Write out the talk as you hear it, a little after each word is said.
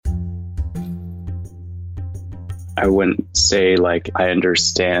I wouldn't say like I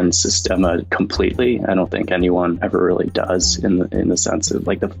understand Systema completely. I don't think anyone ever really does in the sense of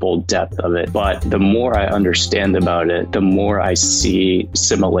like the full depth of it. But the more I understand about it, the more I see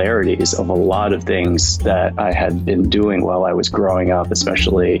similarities of a lot of things that I had been doing while I was growing up,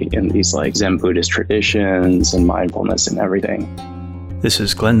 especially in these like Zen Buddhist traditions and mindfulness and everything. This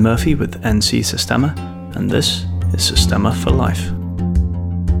is Glenn Murphy with NC Systema, and this is Systema for Life.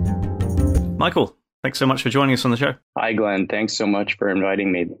 Michael, thanks so much for joining us on the show. Hi, Glenn. Thanks so much for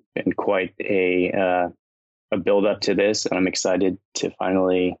inviting me. It's been quite a build up to this, and I'm excited to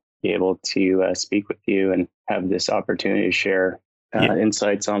finally be able to speak with you and have this opportunity to share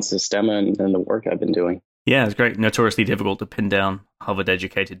insights on Systema and the work I've been doing. Yeah, it's great. Notoriously difficult to pin down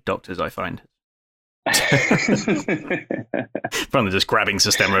Harvard-educated doctors, I find. Rather just grabbing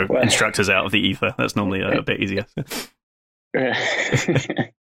Systema instructors out of the ether. That's normally a bit easier.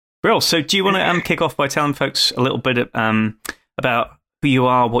 Real. So do you want to kick off by telling folks a little bit about who you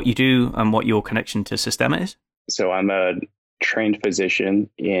are, what you do, and what your connection to Systema is? So I'm a trained physician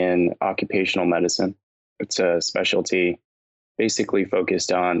in occupational medicine. It's a specialty basically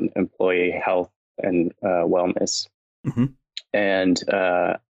focused on employee health and wellness. Mm-hmm. And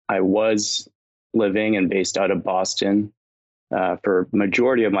I was living and based out of Boston for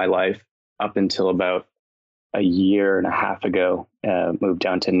majority of my life up until about a year and a half ago. Moved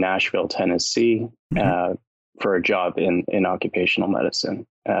down to Nashville, Tennessee, for a job in occupational medicine.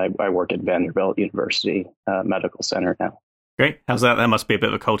 I work at Vanderbilt University Medical Center now. Great. How's that? That must be a bit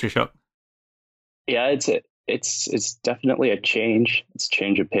of a culture shock. Yeah, it's definitely a change. It's a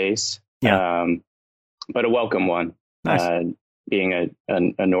change of pace. Yeah. But a welcome one. Nice. Being a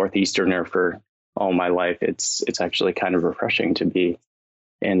Northeasterner for all my life, it's actually kind of refreshing to be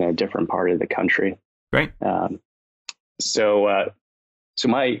in a different part of the country. Great. So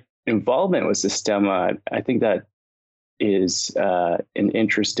my involvement with Systema, I think that is an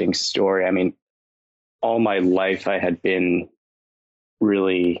interesting story. I mean, all my life I had been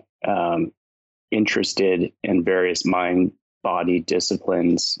really interested in various mind-body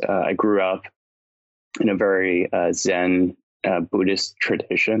disciplines. I grew up in a very Zen Buddhist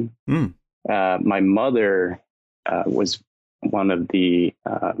tradition. My mother was one of the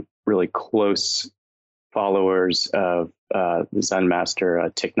really close followers of the Zen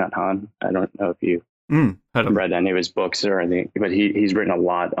master Thich Nhat Hanh. I don't know if you read any of his books or anything, but he's written a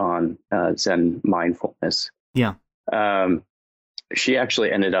lot on Zen mindfulness. Yeah. She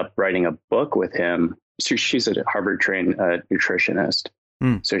actually ended up writing a book with him. So she's a Harvard-trained nutritionist.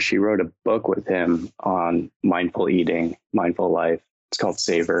 So she wrote a book with him on mindful eating, mindful life. It's called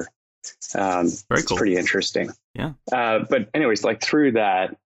Savor. Very cool. It's pretty interesting. Yeah. But anyways, like through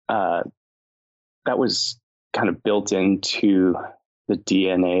that, that was kind of built into the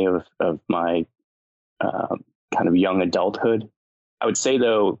DNA of my kind of young adulthood. I would say,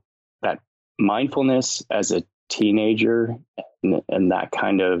 though, that mindfulness as a teenager and that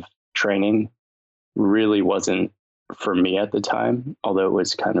kind of training really wasn't for me at the time, although it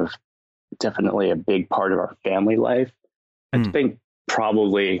was kind of definitely a big part of our family life. I think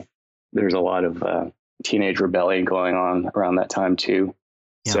probably there's a lot of teenage rebellion going on around that time, too.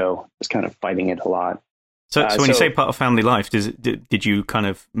 Yeah. So I was kind of fighting it a lot. So when you say part of family life, did you kind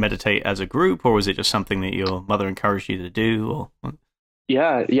of meditate as a group, or was it just something that your mother encouraged you to do? Or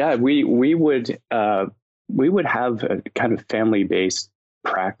Yeah. We would have a kind of family-based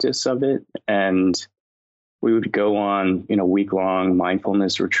practice of it, and we would go on week-long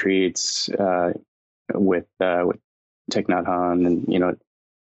mindfulness retreats with Thich Nhat Hanh, and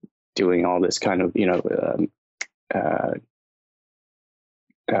doing all this kind of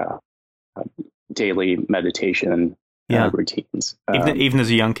daily meditation routines. Even as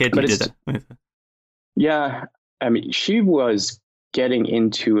a young kid, you did it. Yeah, I mean, she was getting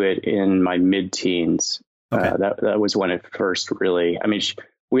into it in my mid-teens. Okay. That was when it first really. I mean,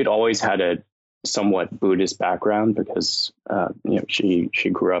 we'd always had a somewhat Buddhist background because she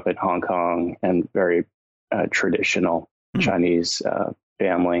grew up in Hong Kong and very traditional Chinese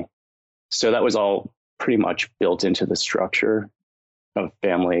family. So that was all pretty much built into the structure of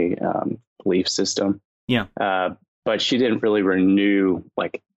family belief system. Yeah. But she didn't really renew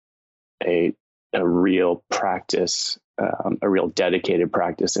like a real practice, a real dedicated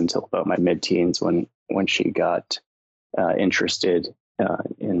practice until about my mid-teens when she got interested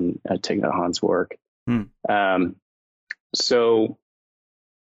in Thich Nhat Hanh's work. So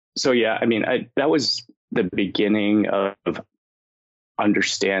yeah, I mean, that was the beginning of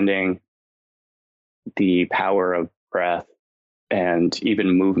understanding the power of breath and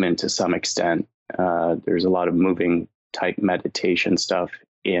even movement to some extent. There's a lot of moving type meditation stuff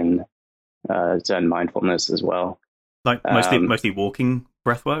in Zen mindfulness as well. Like mostly walking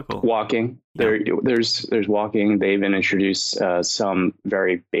breath work, or walking. Yeah. There's walking. They even introduced some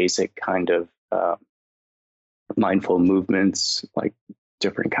very basic kind of mindful movements, like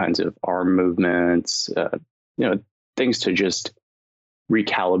different kinds of arm movements, things to just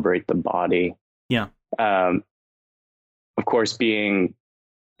recalibrate the body. Yeah. Of course, being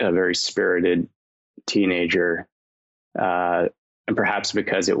a very spirited teenager, and perhaps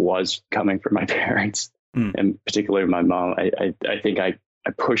because it was coming from my parents, and particularly my mom, I think I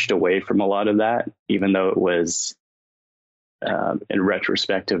pushed away from a lot of that, even though it was, in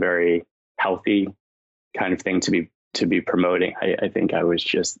retrospect, a very healthy kind of thing to be promoting. I think there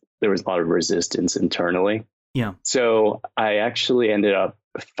was a lot of resistance internally. Yeah. So I actually ended up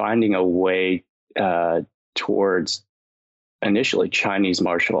finding a way towards initially Chinese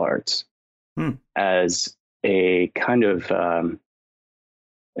martial arts as a kind of an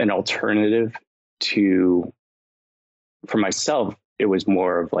alternative for myself. It was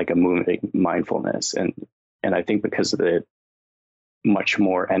more of like a moving mindfulness, and I think because of the much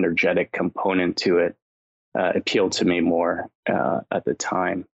more energetic component to it, appealed to me more at the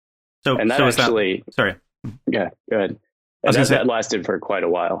time. And that sorry. Yeah, go ahead. And that lasted for quite a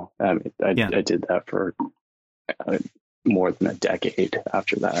while. I did that for more than a decade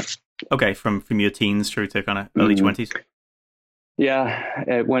after that. Okay, from your teens through to kind of early 20s? Yeah,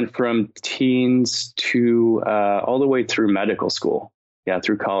 it went from teens to all the way through medical school. Yeah,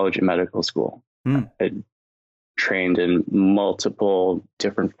 through college and medical school. I trained in multiple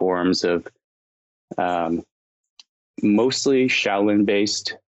different forms of mostly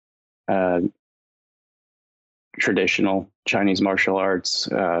Shaolin-based traditional Chinese martial arts,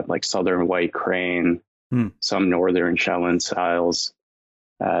 like Southern White Crane, some Northern Shaolin styles,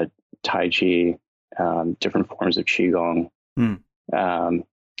 Tai Chi, different forms of Qigong.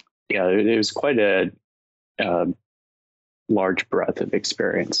 It was quite a large breadth of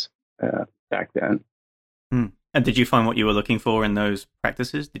experience back then. And did you find what you were looking for in those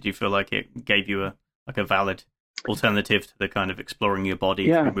practices? Did you feel like it gave you a valid alternative to the kind of exploring your body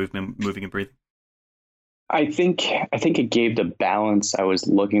through moving and breathing? I think it gave the balance I was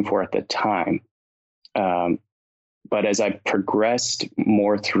looking for at the time. But as I progressed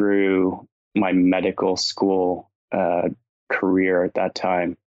more through my medical school career at that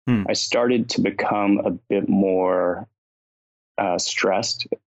time, I started to become a bit more stressed.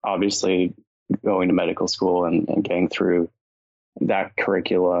 Obviously, going to medical school and getting through that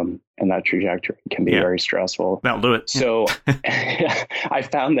curriculum and that trajectory can be very stressful. That'll do it. So I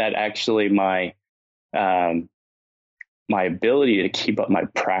found that actually my ability to keep up my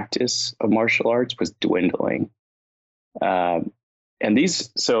practice of martial arts was dwindling. And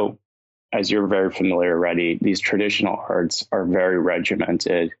so as you're very familiar already, these traditional arts are very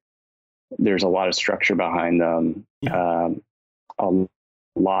regimented. There's a lot of structure behind them. A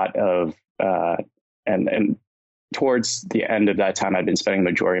lot of, and towards the end of that time, I'd been spending the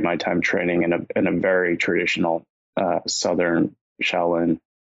majority of my time training in a very traditional Southern Shaolin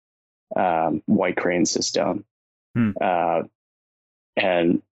White Crane system. And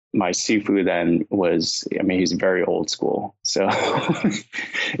my Sifu then was, he's very old school. So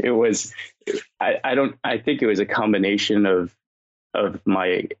it was, I think it was a combination of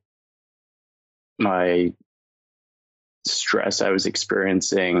my stress I was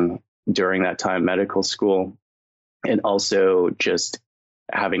experiencing during that time medical school, and also just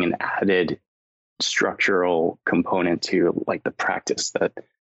having an added structural component to like the practice that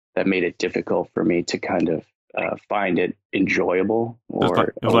made it difficult for me to kind of find it enjoyable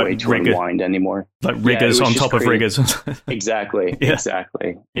or a way to unwind anymore. Like riggers on top of riggers. Exactly.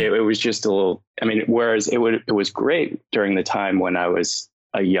 Exactly. It was just a little, whereas it was great during the time when I was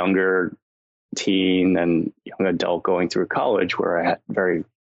a younger teen and young adult going through college, where I had very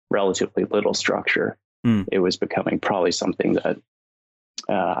relatively little structure. It was becoming probably something that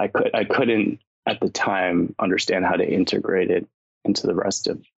I couldn't at the time understand how to integrate it into the rest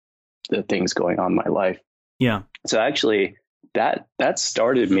of the things going on in my life. Yeah. So actually that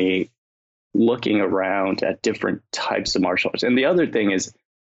started me looking around at different types of martial arts. And the other thing is,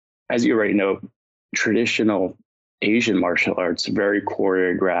 as you already know, traditional Asian martial arts, very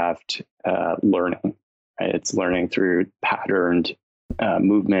choreographed learning. Right? It's learning through patterned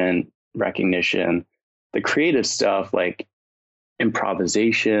movement, recognition, the creative stuff like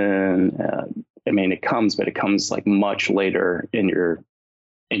improvisation. It comes like much later in your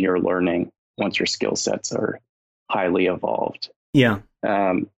learning, once your skill sets are highly evolved. Yeah.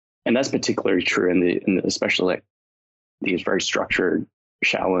 And that's particularly true in the especially like these very structured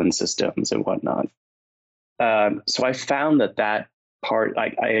Shaolin systems and whatnot. So I found that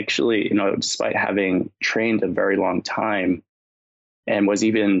I actually, despite having trained a very long time and was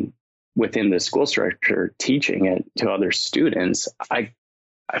even within the school structure teaching it to other students, I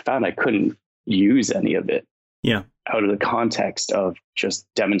found I couldn't use any of it out of the context of just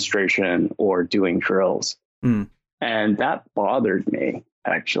demonstration or doing drills. And that bothered me,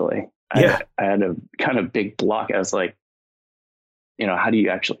 actually. I had a kind of big block. I was like, how do you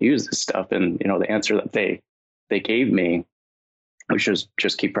actually use this stuff? And, the answer that they gave me, which was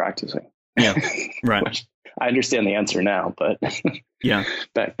just keep practicing. Yeah. Right. Which I understand the answer now, but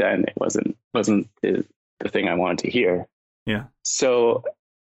back then it wasn't the thing I wanted to hear. Yeah. So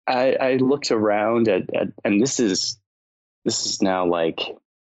I looked around at and this is now like,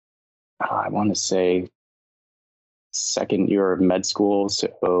 I want to say second year of med school.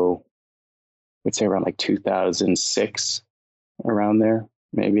 So I'd say around like 2006, around there,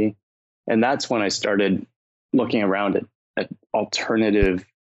 maybe. And that's when I started looking around at alternative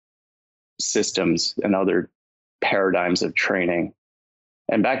systems and other paradigms of training.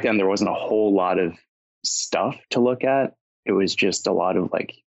 And back then there wasn't a whole lot of stuff to look at. It was just a lot of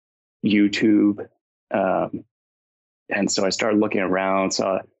like YouTube. And so I started looking around,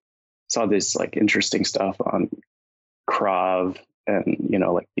 saw this like interesting stuff on Krav and,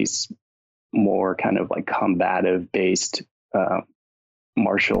 like these more kind of like combative based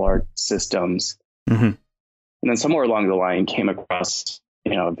martial art systems. And then somewhere along the line came across,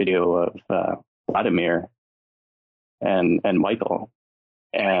 a video of Vladimir and Michael.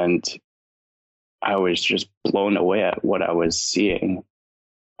 And I was just blown away at what I was seeing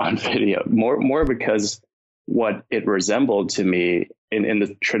on video, more because what it resembled to me in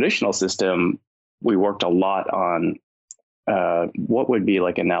the traditional system. We worked a lot on what would be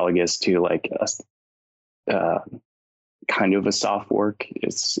like analogous to like a kind of a soft work.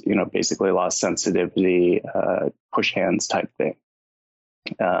 It's, basically a lot of sensitivity, push hands type thing.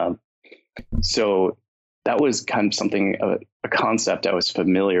 So that was kind of something, a concept I was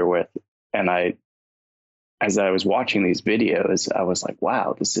familiar with. And as I was watching these videos, I was like,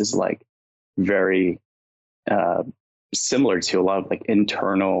 wow, this is like very similar to a lot of like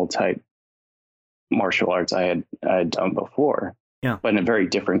internal type martial arts I had done before, but in a very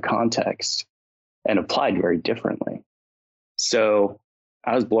different context and applied very differently. So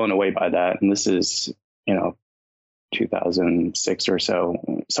I was blown away by that. And this is, 2006 or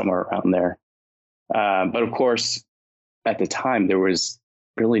so, somewhere around there. But of course, at the time, there was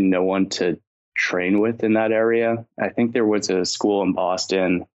really no one to train with in that area. I think there was a school in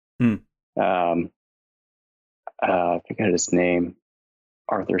Boston. I forget his name,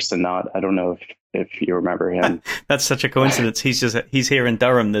 Arthur Sanat. I don't know if you remember him. That's such a coincidence. He's here in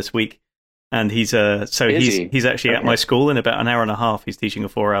Durham this week. And he's actually at my school in about an hour and a half. He's teaching a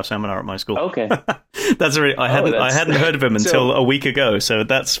 4-hour seminar at my school. Okay, I hadn't heard of him until a week ago. So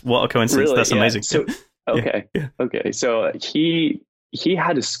that's what a coincidence. Really? That's amazing. So okay. So he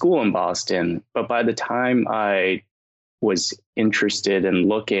had a school in Boston, but by the time I was interested in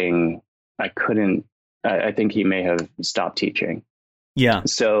looking, I couldn't. I think he may have stopped teaching. Yeah.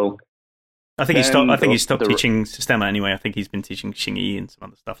 So. I think he stopped teaching Systema anyway. I think he's been teaching Xingyi and some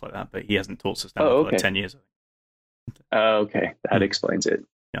other stuff like that, but he hasn't taught Systema for like 10 years. Okay. That explains it.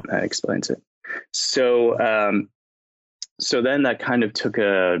 Yeah. That explains it. So, so then that kind of took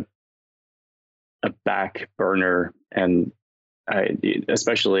a back burner, and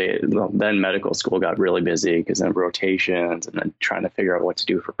especially then medical school got really busy because then rotations and then trying to figure out what to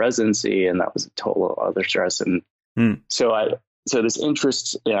do for residency. And that was a total other stress. And so this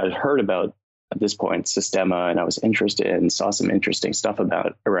interest, I'd heard about at this point Systema, and I was interested and saw some interesting stuff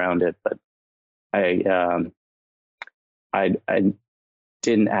around it, but I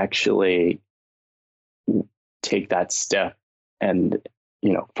didn't actually take that step and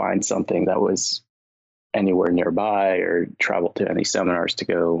find something that was anywhere nearby or travel to any seminars to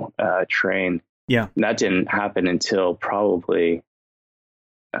go train. Yeah, and that didn't happen until probably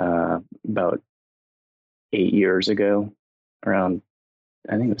about 8 years ago, around,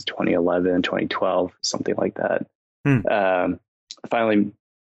 I think it was 2011, 2012, something like that. Finally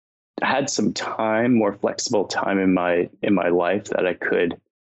had some time, more flexible time in my life that I could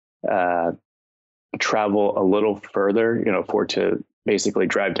travel a little further, to basically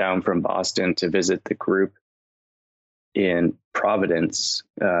drive down from Boston to visit the group in Providence,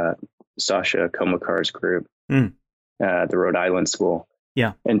 Sasha Komakar's group, the Rhode Island school.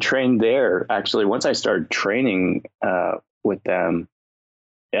 Yeah. And trained there. Actually, once I started training with them,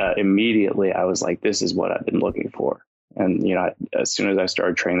 immediately I was like, this is what I've been looking for. And, as soon as I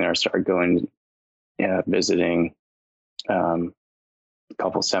started training there, I started going, visiting a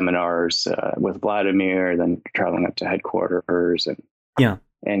couple seminars with Vladimir, then traveling up to headquarters and Yeah.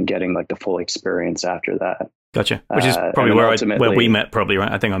 And getting like the full experience after that. Gotcha. Which is probably where we met, probably,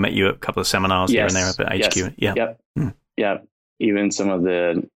 right? I think I met you at a couple of seminars here and there up at HQ. Yes, yeah. Yep. Yeah. Even some of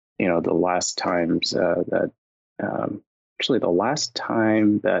the, the last times actually the last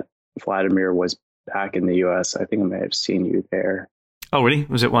time that Vladimir was back in the US, I think I may have seen you there. Oh, really?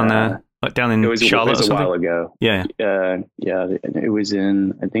 Was it one like down in Charlotte? It was a while ago. Yeah. Yeah. It was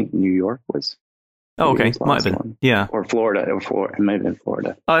in, I think New York was. Oh, okay. Might have been. One. Yeah. Or Florida. It might have been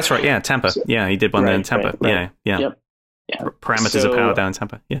Florida. Oh, that's right. Yeah. Tampa. So, yeah. He did one there in Tampa. Right. Yeah. Yep. Yeah. Parameters of Power down in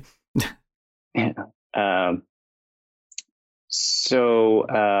Tampa. Yeah. Yeah. So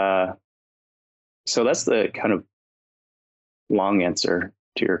that's the kind of long answer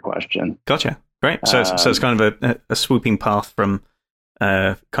to your question. Gotcha. Great. So it's kind of a swooping path from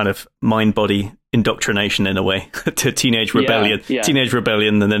kind of mind-body indoctrination in a way to teenage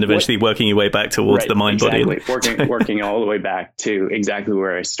rebellion, and then eventually working your way back towards the mind-body. Exactly. working all the way back to exactly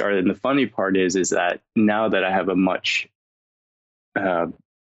where I started. And the funny part is that now that I have a much, I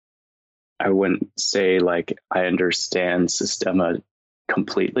wouldn't say like I understand Systema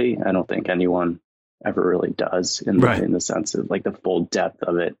completely. I don't think anyone ever really does in the sense of like the full depth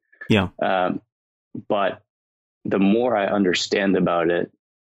of it. Yeah. But the more I understand about it,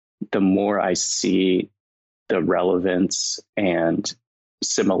 the more I see the relevance and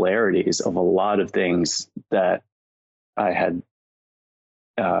similarities of a lot of things that I had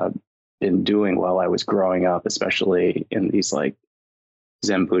been doing while I was growing up, especially in these like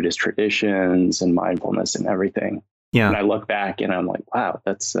Zen Buddhist traditions and mindfulness and everything. Yeah. And I look back and I'm like, wow,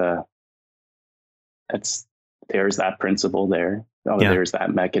 that's there's that principle there. There's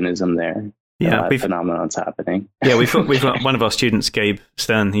that mechanism there. Yeah, phenomenon's happening. Yeah, we've got one of our students, Gabe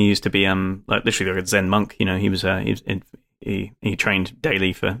Stern. He used to be like literally like a Zen monk. He was he trained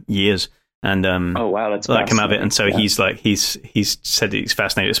daily for years, and oh wow, that's come out of it. And so he's said he's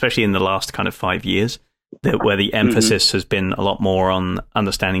fascinated, especially in the last kind of 5 years, where the emphasis has been a lot more on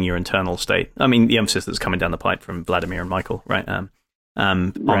understanding your internal state. I mean, the emphasis that's coming down the pipe from Vladimir and Michael, right?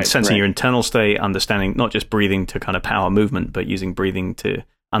 On sensing your internal state, understanding not just breathing to kind of power movement, but using breathing to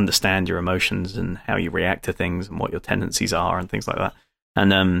understand your emotions and how you react to things and what your tendencies are and things like that.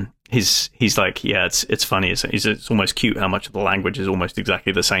 And he's like, yeah, it's funny. It's almost cute how much of the language is almost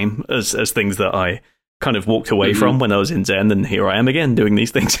exactly the same as things that I kind of walked away from when I was in Zen, and here I am again doing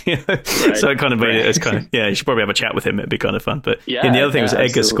these things. So it kind of made it as kind of, you should probably have a chat with him. It'd be kind of fun. But and the other thing was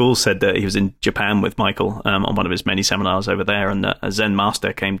Edgar School said that he was in Japan with Michael on one of his many seminars over there, and a Zen master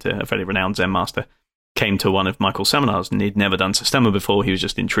a fairly renowned Zen master came to one of Michael's seminars, and he'd never done Systema before. He was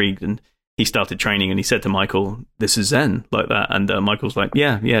just intrigued, and he started training, and he said to Michael, "This is Zen," like that. And Michael's like,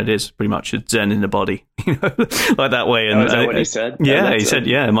 "Yeah, it is pretty much. It's Zen in the body," like that way. And is that what he said? Yeah, he said,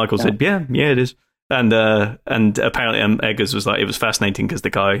 "Yeah." And Michael said, "Yeah, it is." And apparently, Eggers was like, it was fascinating because the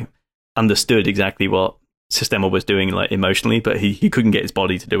guy understood exactly what Systema was doing, like emotionally, but he couldn't get his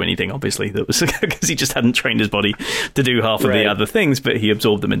body to do anything. Obviously, that was because he just hadn't trained his body to do half of the other things, but he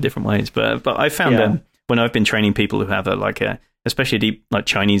absorbed them in different ways. But I found when I've been training people who have especially a deep like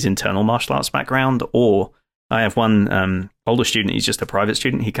Chinese internal martial arts background, or I have one older student. He's just a private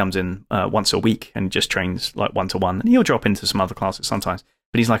student. He comes in once a week and just trains like 1-to-1, and he'll drop into some other classes sometimes.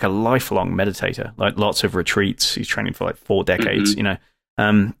 But he's like a lifelong meditator, like lots of retreats. He's training for like 4 decades,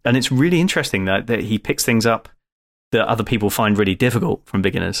 and it's really interesting that he picks things up that other people find really difficult from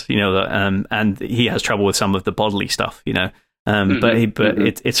beginners, and he has trouble with some of the bodily stuff, but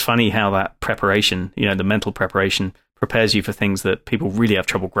it's funny how that preparation, the mental preparation prepares you for things that people really have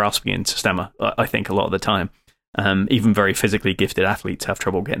trouble grasping in Systema, I think a lot of the time. Even very physically gifted athletes have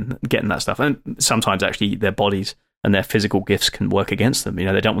trouble getting that stuff. And sometimes actually their bodies and their physical gifts can work against them.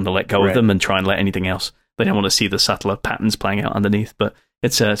 They don't want to let go of them and try and let anything else. They don't want to see the subtler patterns playing out underneath. But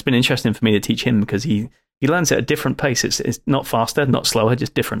it's been interesting for me to teach him because he learns at a different pace. It's not faster, not slower,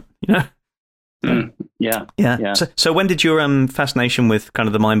 just different, Yeah. So when did your fascination with kind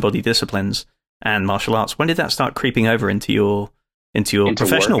of the mind-body disciplines and martial arts, when did that start creeping over into your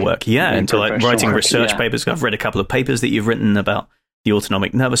professional work? Yeah, into like writing research papers. I've read a couple of papers that you've written about the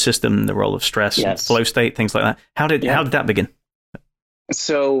autonomic nervous system, the role of stress, and flow state, things like that. How did that begin?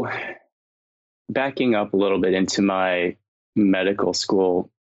 So, backing up a little bit into my medical school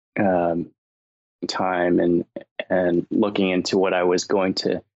time and looking into what I was going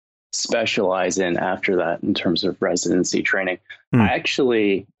to specialize in after that in terms of residency training, I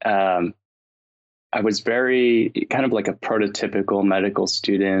actually I was very kind of like a prototypical medical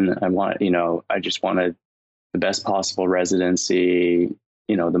student. I just wanted the best possible residency,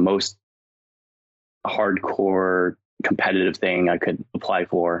 the most hardcore competitive thing I could apply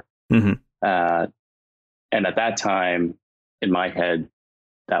for. Mm-hmm. And at that time, in my head,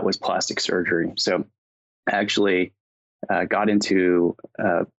 that was plastic surgery. So I actually got into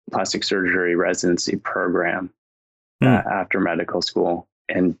a plastic surgery residency program after medical school.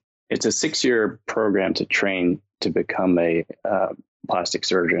 And it's a 6-year program to train to become a plastic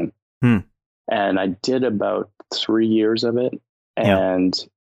surgeon. And I did about 3 years of it. And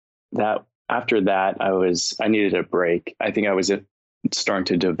that after that, I needed a break. I think I was starting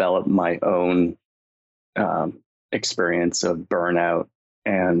to develop my own experience of burnout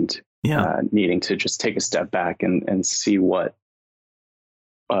and needing to just take a step back and see what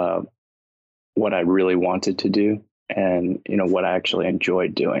I really wanted to do and, what I actually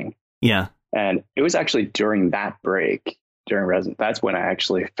enjoyed doing. Yeah. And it was actually during that break, during residence, that's when I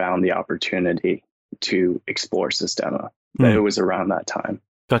actually found the opportunity to explore Systema. It was around that time.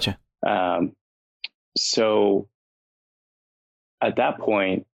 Gotcha. So at that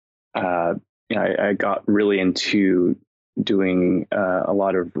point, I got really into doing a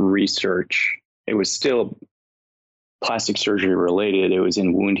lot of research. It was still plastic surgery related. It was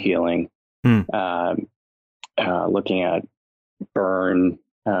in wound healing, looking at burn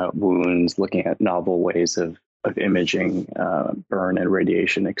wounds, looking at novel ways of imaging burn and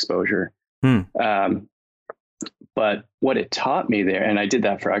radiation exposure. But what it taught me there, and I did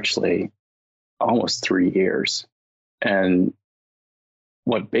that for actually almost 3 years. And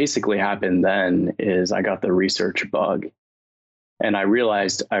what basically happened then is I got the research bug, and I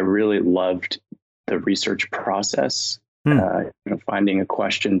realized I really loved the research process, finding a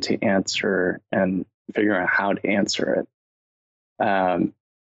question to answer and figuring out how to answer it.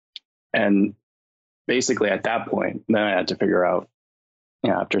 And basically at that point, then I had to figure out,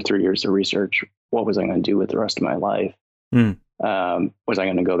 after 3 years of research, what was I going to do with the rest of my life? Was I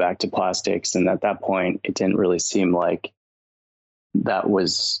going to go back to plastics? And at that point, it didn't really seem like that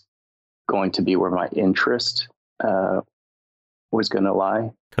was going to be where my interest was going to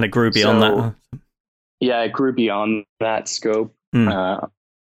lie. Kind of grew beyond that. Yeah, it grew beyond that scope.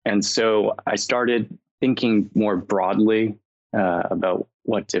 And so I started thinking more broadly about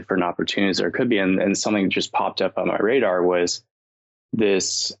what different opportunities there could be. And something that just popped up on my radar was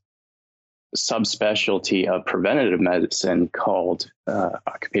this subspecialty of preventative medicine called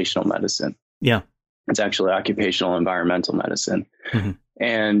occupational medicine. Yeah. It's actually occupational environmental medicine.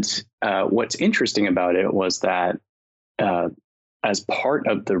 And what's interesting about it was that as part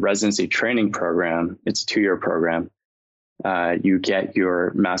of the residency training program, it's a 2-year program, you get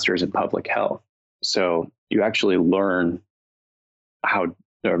your master's in public health. So you actually learn how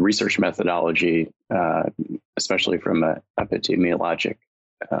research methodology, especially from an epidemiologic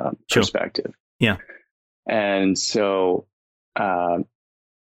perspective. Yeah. And so, and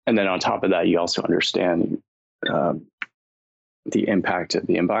then on top of that, you also understand the impact of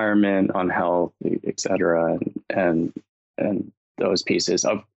the environment on health, et cetera, and those pieces.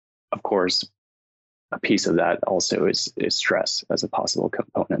 Of course, a piece of that also is stress as a possible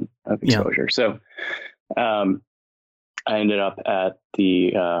component of exposure. So I ended up at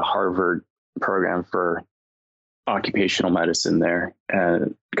the Harvard program for occupational medicine there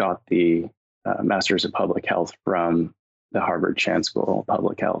and got the master's of public health from the Harvard Chan School of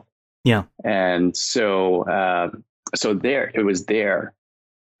Public Health. Yeah. And so it was there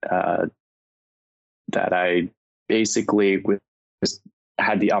that I basically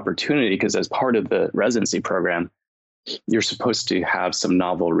had the opportunity, because as part of the residency program, you're supposed to have some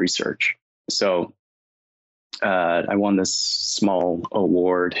novel research. So I won this small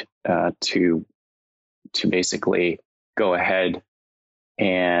award to basically go ahead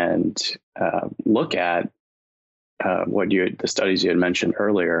and look at the studies you had mentioned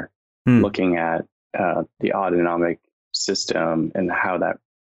earlier, looking at the autonomic system and how that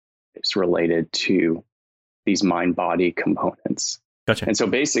is related to these mind-body components. Gotcha. And so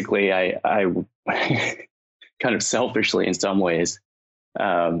basically, I kind of selfishly, in some ways,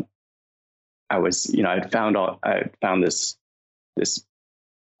 I found this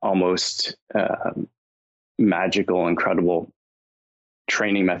almost magical, incredible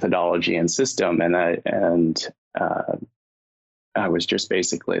training methodology and system, and I was just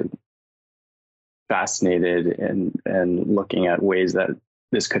basically fascinated and looking at ways that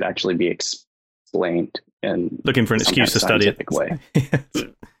this could actually be explained and looking for an excuse to study it. Way.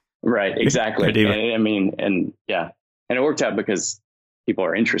 Right, exactly. And it worked out because people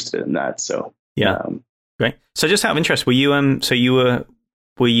are interested in that. So yeah, great. So just out of interest, were you were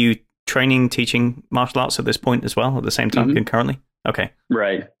you training, teaching martial arts at this point as well at the same time concurrently? Okay,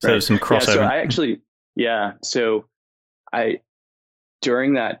 right. So there's some crossover. So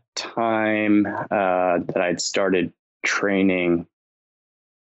during that time that I'd started training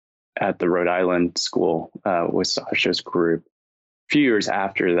at the Rhode Island school with Sasha's group, few years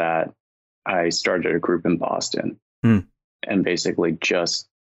after that, I started a group in Boston and basically just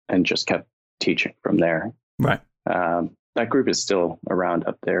kept teaching from there. Right. That group is still around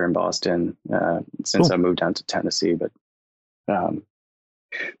up there in Boston since I moved down to Tennessee. But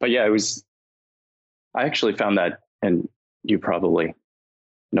yeah, I actually found that, and you probably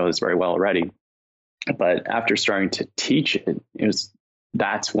know this very well already, but after starting to teach it,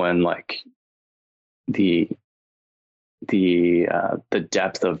 that's when like the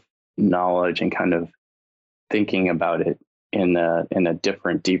depth of knowledge and kind of thinking about it in a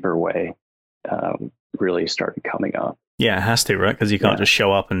different, deeper way really started coming up. Yeah, it has to, right? Because you can't just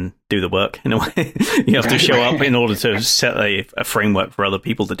show up and do the work in a way. You have to show up in order to set a framework for other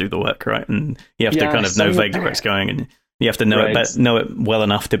people to do the work, right? And you have to kind of know vaguely where it's going, and you have to know it well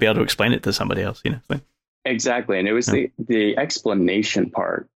enough to be able to explain it to somebody else, So. Exactly. And it was the explanation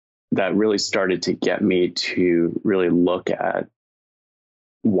part that really started to get me to really look at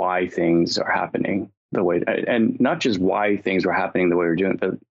why things are happening the way, and not just why things were happening the way we're doing it,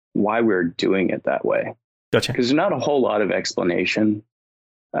 but why we're doing it that way. Gotcha. Because there's not a whole lot of explanation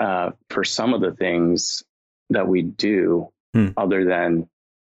for some of the things that we do other than,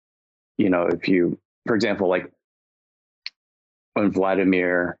 if you, for example, like when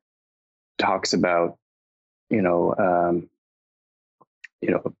Vladimir talks about,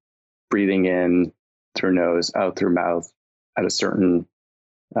 breathing in through nose, out through mouth at a certain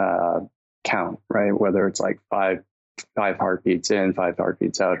count, right? Whether it's like five heartbeats in, 5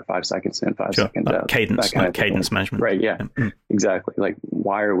 heartbeats out, or 5 seconds in, 5 seconds out. Cadence, like cadence management. Right. Yeah, exactly. Like,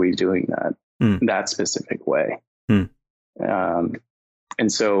 why are we doing that that specific way? And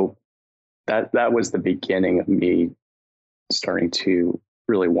so that was the beginning of me starting to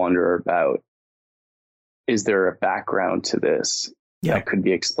really wonder about, is there a background to this that could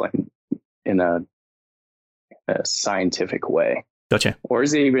be explained in a scientific way? Gotcha. Or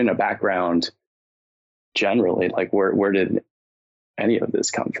is it even a background generally? Like, where did any of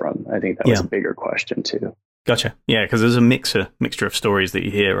this come from? I think that was a bigger question too. Gotcha. Yeah, because there's a mixture of stories that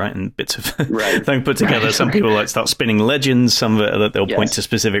you hear, right, and bits of things put together. Right. Some people like start spinning legends. Some of it that they'll point to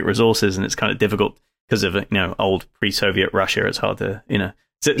specific resources, and it's kind of difficult because of old pre-Soviet Russia. It's hard to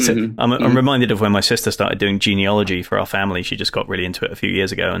So I'm reminded of when my sister started doing genealogy for our family. She just got really into it a few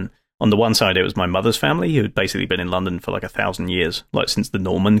years ago, and on the one side, it was my mother's family who had basically been in London for like 1,000 years, like since the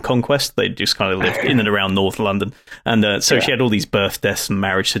Norman conquest. They just kind of lived in and around North London. And so she had all these birth, deaths, and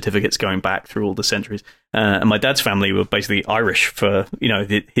marriage certificates going back through all the centuries. And my dad's family were basically Irish for,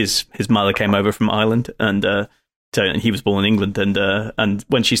 his mother came over from Ireland, and he was born in England, and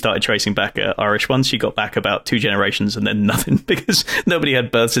when she started tracing back Irish ones, she got back about 2 generations and then nothing, because nobody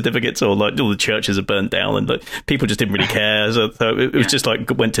had birth certificates, or like all the churches are burnt down, and like people just didn't really care. So it was just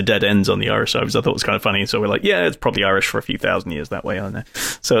like went to dead ends on the Irish side, which I thought was kind of funny. So we're like, it's probably Irish for a few thousand years that way, I don't know.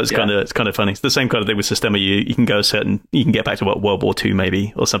 So it's kind of funny. It's the same kind of thing with Systema. You can go you can get back to World War II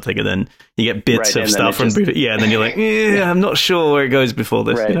maybe or something, and then you get bits of stuff and then you're like, I'm not sure where it goes before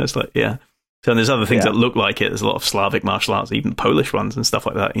this. It's like So there's other things that look like it. There's a lot of Slavic martial arts, even Polish ones and stuff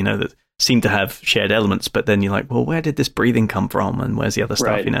like that, that seem to have shared elements. But then you're like, well, where did this breathing come from, and where's the other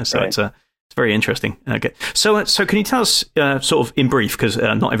stuff? So it's very interesting. Okay, so can you tell us sort of in brief, because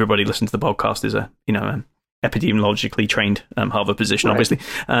not everybody listening to the podcast is a epidemiologically trained Harvard physician, obviously,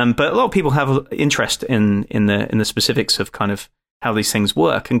 but a lot of people have interest in the specifics of kind of how these things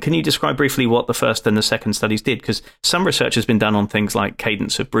work. And can you describe briefly what the first and the second studies did? Because some research has been done on things like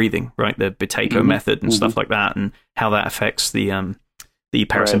cadence of breathing, right? The Buteyko method and stuff like that, and how that affects the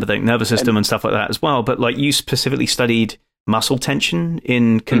parasympathetic nervous system and stuff like that as well. But like, you specifically studied muscle tension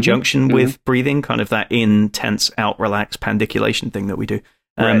in conjunction with breathing, kind of that in, tense, out, relax, pandiculation thing that we do.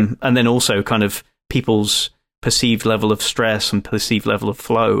 And then also kind of people's perceived level of stress and perceived level of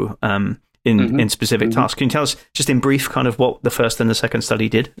flow in specific tasks. Can you tell us just in brief kind of what the first and the second study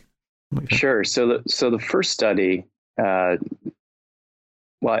did? Sure. So the first study, I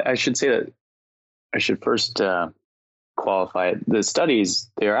should say that I should first qualify it. The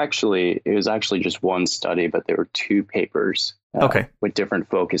studies, it was actually just one study, but there were 2 papers with different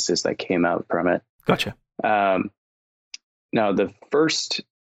focuses that came out from it. Gotcha. Now, the first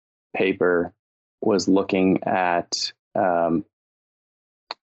paper was looking at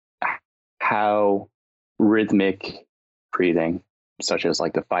how rhythmic breathing, such as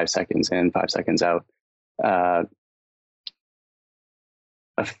like the 5 seconds in, 5 seconds out,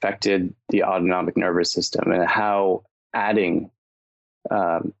 affected the autonomic nervous system, and how adding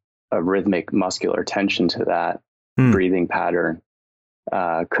a rhythmic muscular tension to that breathing pattern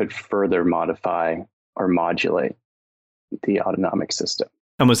could further modify or modulate the autonomic system.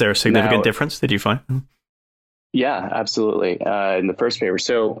 And was there a significant difference, did you find? Yeah, absolutely. In the first paper.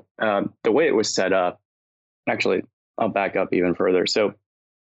 So the way it was set up, actually, I'll back up even further. So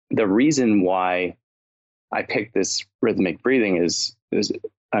the reason why I picked this rhythmic breathing is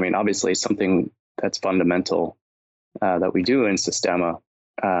I mean, obviously something that's fundamental that we do in Systema.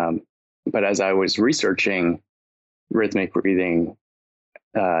 But as I was researching rhythmic breathing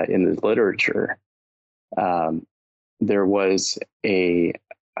in the literature, there was a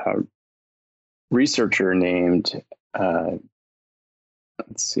researcher named,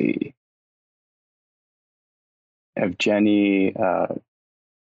 let's see, Evgeny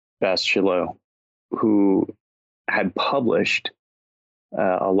Baschilo, who had published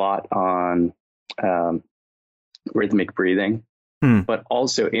a lot on rhythmic breathing, but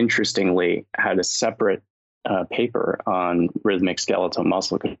also interestingly had a separate paper on rhythmic skeletal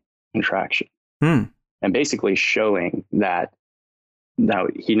muscle contraction, and basically showing that now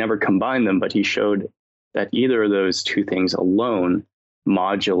he never combined them, but he showed that either of those two things alone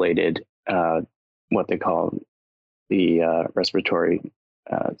modulated what they call the respiratory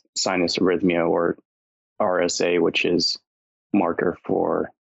sinus arrhythmia, or RSA, which is marker for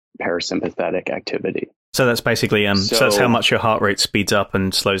parasympathetic activity. So that's basically so that's how much your heart rate speeds up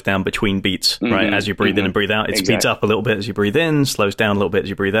and slows down between beats, right? As you breathe in and breathe out, it speeds up a little bit as you breathe in, slows down a little bit as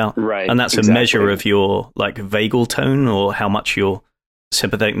you breathe out. Right. And that's a measure of your like vagal tone, or how much your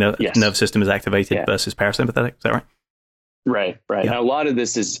sympathetic nervous system is activated versus parasympathetic. Is that right? Right. Yeah. Now, a lot of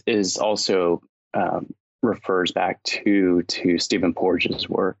this is also refers back to Stephen Porges'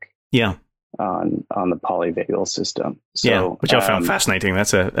 work. Yeah. On the polyvagal system. So, which I found fascinating.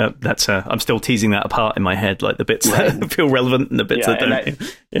 That's I'm still teasing that apart in my head, like the bits that feel relevant and the bits that don't.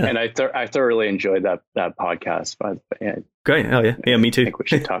 And I thoroughly enjoyed that podcast. But great. Oh yeah, me too. I think we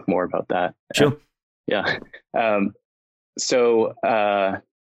should talk more about that. Sure. Yeah. So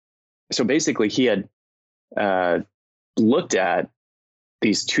basically, he had looked at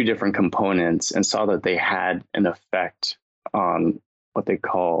these two different components and saw that they had an effect on what they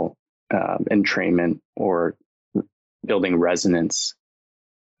call entrainment, or building resonance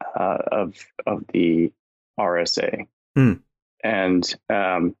of the RSA. And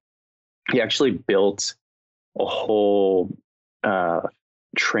he actually built a whole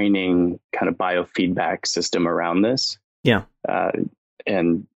training kind of biofeedback system around this. Yeah.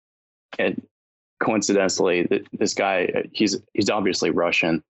 And coincidentally, this guy, he's obviously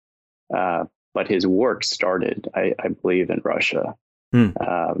Russian, but his work started, I believe, in Russia.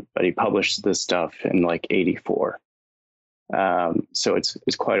 But he published this stuff in like 1984. So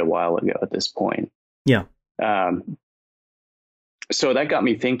it's quite a while ago at this point. Yeah. So that got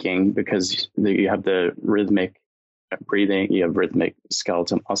me thinking, because you have the rhythmic breathing, you have rhythmic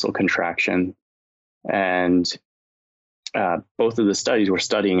skeletal muscle contraction, and both of the studies were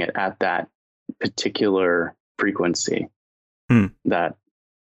studying it at that particular frequency, that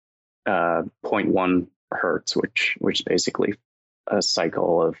 0.1 hertz, which basically a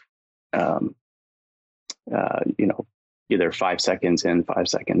cycle of, either 5 seconds in, 5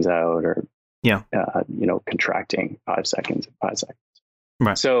 seconds out, or, contracting 5 seconds and 5 seconds.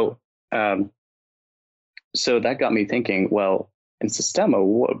 Right. So that got me thinking, well, in Systema,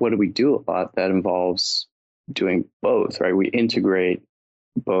 what do we do about that involves doing both, right? We integrate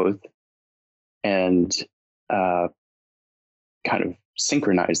both and kind of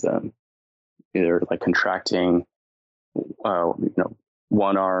synchronize them, either like contracting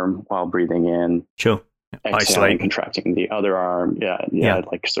one arm while breathing in, sure, exhaling, contracting the other arm,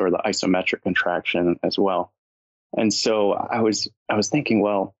 like sort of the isometric contraction as well. And so I was thinking,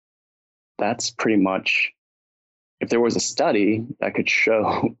 well, that's pretty much, if there was a study that could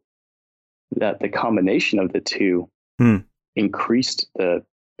show that the combination of the two increased the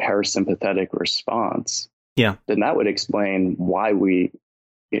parasympathetic response, then that would explain why we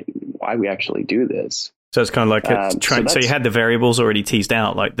actually do this. So it's kind of like so you had the variables already teased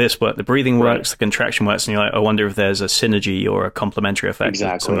out, like this work, the breathing works, the contraction works, and you're like, I wonder if there's a synergy or a complementary effect.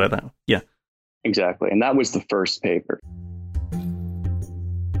 Exactly. Something like that. Yeah. Exactly. And that was the first paper.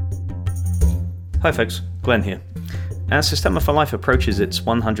 Hi folks, Glenn here. As Systema for Life approaches its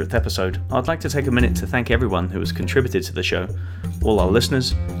 100th episode, I'd like to take a minute to thank everyone who has contributed to the show, all our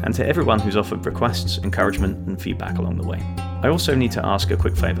listeners, and to everyone who's offered requests, encouragement, and feedback along the way. I also need to ask a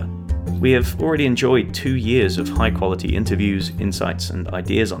quick favour. We have already enjoyed 2 years of high-quality interviews, insights, and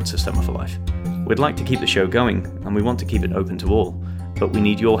ideas on Systema for Life. We'd like to keep the show going, and we want to keep it open to all, but we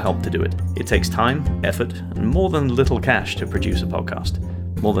need your help to do it. It takes time, effort, and more than a little cash to produce a podcast.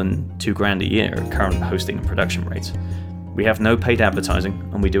 More than $2,000 a year at current hosting and production rates. We have no paid advertising,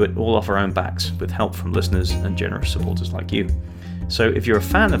 and we do it all off our own backs with help from listeners and generous supporters like you. So if you're a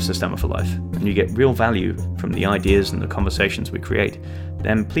fan of Systema for Life and you get real value from the ideas and the conversations we create,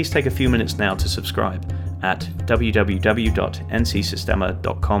 then please take a few minutes now to subscribe at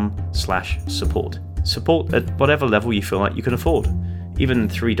www.ncsystema.com/support. Support at whatever level you feel like you can afford. Even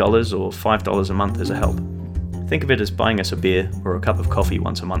 $3 or $5 a month is a help. Think of it as buying us a beer or a cup of coffee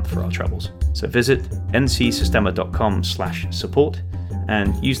once a month for our troubles. So visit ncsystema.com/support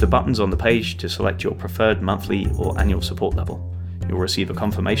and use the buttons on the page to select your preferred monthly or annual support level. You'll receive a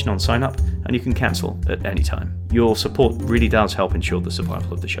confirmation on sign up and you can cancel at any time. Your support really does help ensure the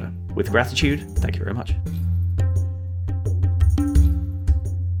survival of the show. With gratitude, thank you very much.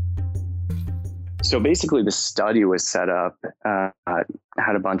 So basically the study was set up,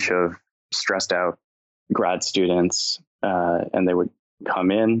 had a bunch of stressed out grad students, and they would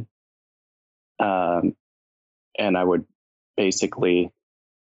come in, and I would basically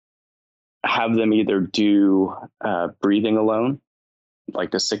have them either do breathing alone,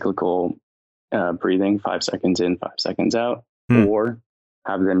 like the cyclical breathing, 5 seconds in, 5 seconds out, or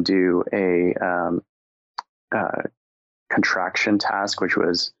have them do a contraction task, which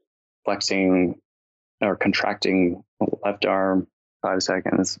was flexing or contracting the left arm 5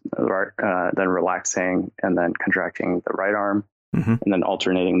 seconds, then relaxing and then contracting the right arm, and then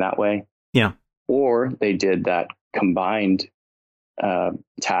alternating that way. Yeah. Or they did that combined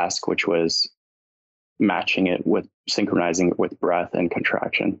task, which was matching it with synchronizing it with breath and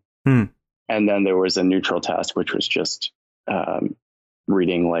contraction. And then there was a neutral task, which was just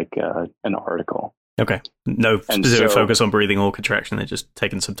reading like an article. Okay. No specific focus on breathing or contraction. They're just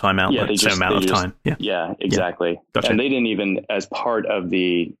taking some time out, like some amount of time. Yeah, exactly. Yeah. Gotcha. And they didn't even, as part of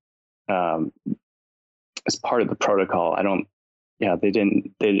the protocol,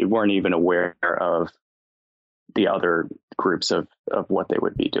 they weren't even aware of the other groups of what they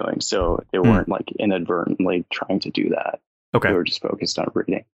would be doing. So they weren't like inadvertently trying to do that. Okay. They were just focused on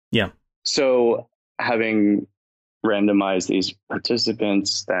breathing. Yeah. So having randomized these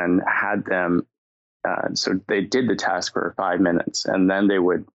participants, then had them, so they did the task for 5 minutes, and then they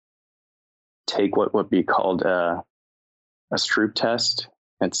would take what would be called a Stroop test.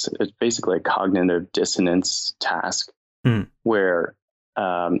 It's basically a cognitive dissonance task where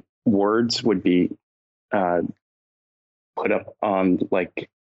words would be put up on, like,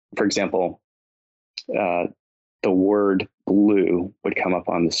 for example, the word blue would come up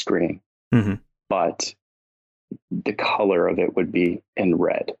on the screen, but the color of it would be in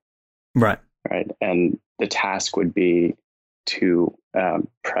red. Right. And the task would be to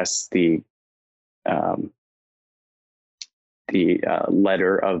press the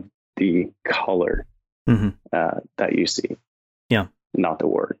letter of the color that you see. Yeah. Not the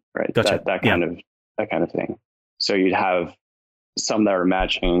word, right? Gotcha. That kind of thing. So you'd have some that are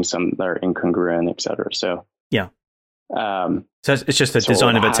matching, some that are incongruent, et cetera. So yeah. So it's just the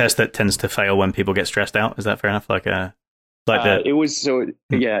design of a test that tends to fail when people get stressed out. Is that fair enough? It was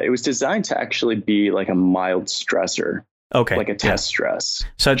designed to actually be like a mild stressor. Okay. Like a test stress.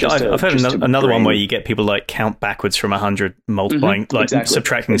 So I've heard another one where you get people like count backwards from 100, multiplying,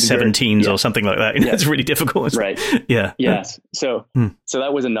 subtracting 17s or something like that. It's really difficult. Right. Yeah. Yes. So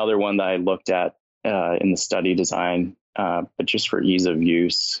that was another one that I looked at in the study design, but just for ease of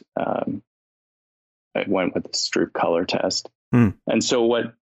use, I went with the Stroop color test. And so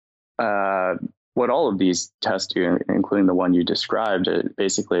what all of these tests do, including the one you described,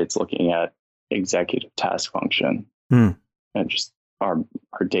 basically it's looking at executive task function and just our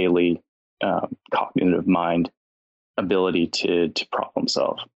daily cognitive mind ability to problem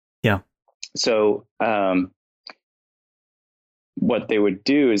solve. Yeah. So what they would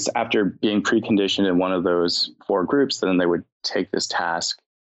do is, after being preconditioned in one of those 4 groups, then they would take this task,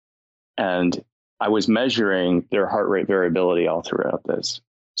 and I was measuring their heart rate variability all throughout this.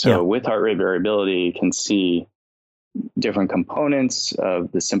 So with heart rate variability, you can see different components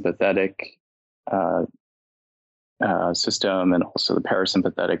of the sympathetic system and also the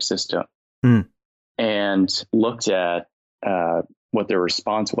parasympathetic system, and looked at what their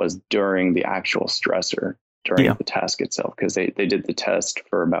response was during the actual stressor, during the task itself, because they did the test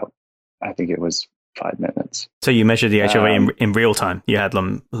for about, I think it was 5 minutes. So you measured the HRV in real time. You had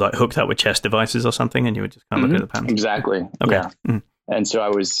them like hooked up with chest devices or something, and you would just kind of look at the panels. Exactly. Okay. Yeah. And so I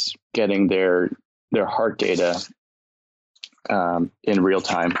was getting their heart data in real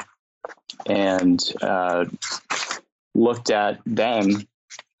time, and went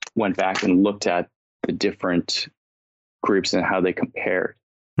back and looked at the different groups and how they compared.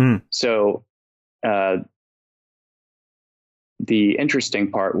 So the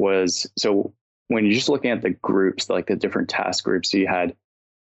interesting part was, so when you're just looking at the groups, like the different task groups, so you had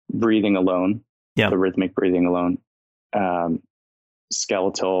breathing alone, the rhythmic breathing alone,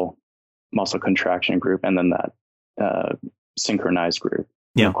 skeletal muscle contraction group, and then that synchronized group.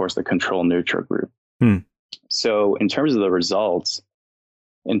 Yeah. And of course, the control neutral group. Hmm. So in terms of the results,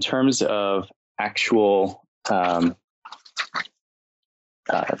 in terms of actual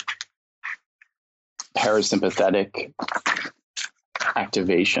parasympathetic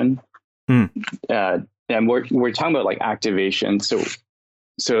activation, and we're talking about like activation. So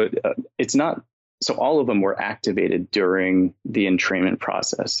it's not. So all of them were activated during the entrainment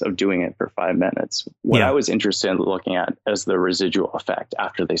process of doing it for 5 minutes. What I was interested in looking at as the residual effect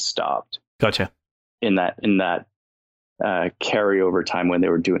after they stopped. Gotcha. In that carryover time when they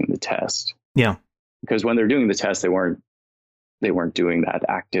were doing the test. Yeah. Because when they're doing the test, they weren't doing that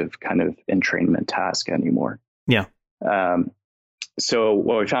active kind of entrainment task anymore. Yeah. So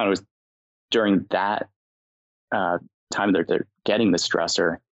what we found was during that time they're getting the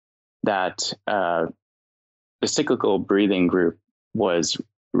stressor, that the cyclical breathing group was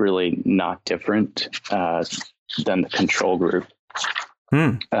really not different than the control group.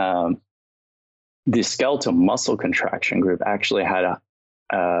 The skeletal muscle contraction group actually had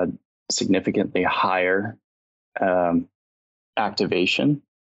a significantly higher activation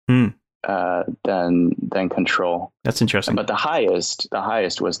than control. That's interesting. But the highest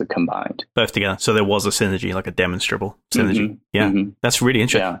was the combined. Both together. So there was a synergy, like a demonstrable synergy. Mm-hmm. Yeah. Mm-hmm. That's really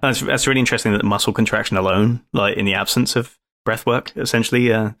interesting. Yeah. That's really interesting that muscle contraction alone, like in the absence of breath work, essentially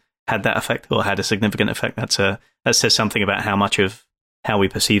had that effect, or had a significant effect. That says something about how much of how we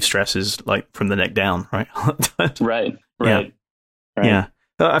perceive stress is like from the neck down, right? Right. Yeah.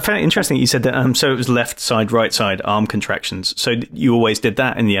 I found it interesting that you said that, so it was left side, right side, arm contractions. So you always did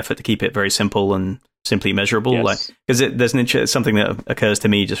that in the effort to keep it very simple and simply measurable? Yes. Like, because there's something that occurs to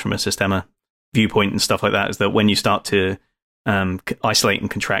me just from a Systema viewpoint and stuff like that, is that when you start to isolate and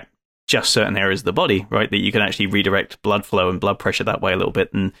contract just certain areas of the body, right, that you can actually redirect blood flow and blood pressure that way a little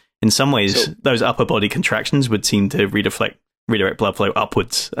bit. And in some ways, those upper body contractions would seem to redirect blood flow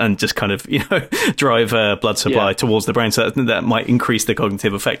upwards and just kind of, drive blood supply towards the brain. So that might increase the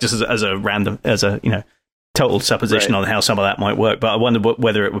cognitive effect, just as a total supposition on how some of that might work. But I wonder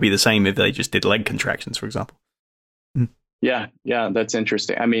whether it would be the same if they just did leg contractions, for example. Yeah, that's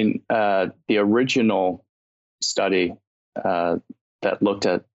interesting. I mean, the original study that looked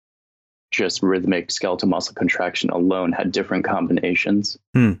at just rhythmic skeletal muscle contraction alone had different combinations.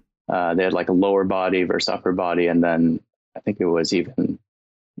 They had like a lower body versus upper body, and then I think it was even,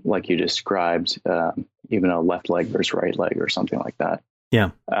 like you described, even a left leg versus right leg or something like that. Yeah.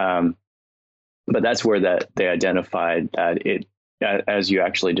 But that's where they identified that it, as you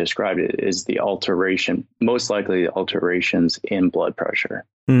actually described it, is the alteration, most likely the alterations in blood pressure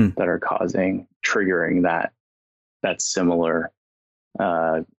that are triggering that similar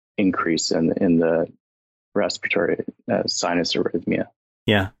increase in the respiratory sinus arrhythmia.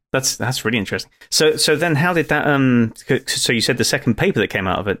 Yeah. That's really interesting. So then how did that so you said the second paper that came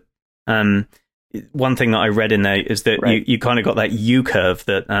out of it, one thing that I read in there is that you kind of got that U curve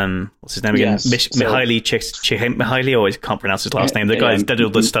that what's his name again? Yes. Mihaly, always can't pronounce his last name. The guy who did all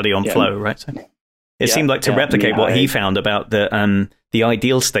the study on flow, right? So it seemed like to replicate what he found about the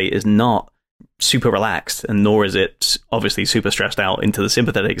ideal state is not super relaxed, and nor is it obviously super stressed out into the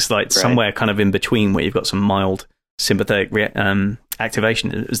sympathetic. It's like somewhere kind of in between where you've got some mild sympathetic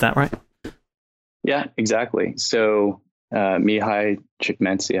activation. Is that right? Yeah, exactly. So Mihai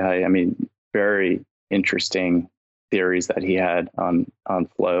Csikszentmihalyi, I mean, very interesting theories that he had on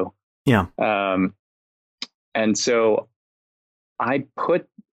flow. Yeah. And so I put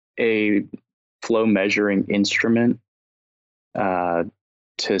a flow measuring instrument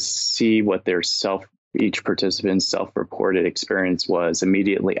to see what their each participant's self-reported experience was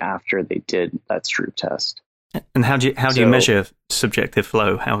immediately after they did that Stroop test. And how do you measure subjective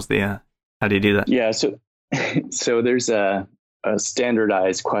flow? How do you do that? Yeah, so there's a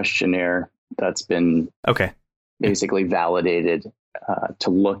standardized questionnaire that's been basically validated to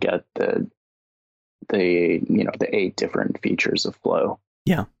look at the 8 different features of flow.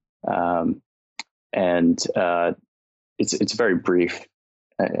 Yeah, and it's very brief.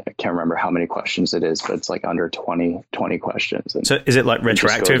 I can't remember how many questions it is, but it's like under 20 questions. And so is it like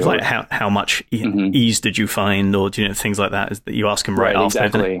retroactive? Like how much ease did you find, or things like that? Is that you ask them right after?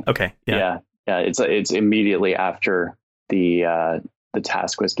 Exactly. Okay. Yeah. It's immediately after the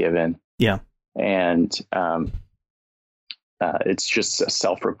task was given. Yeah. And it's just a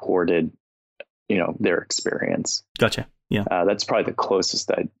self-reported, their experience. Gotcha. Yeah. That's probably the closest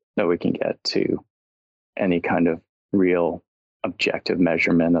that we can get to any kind of real objective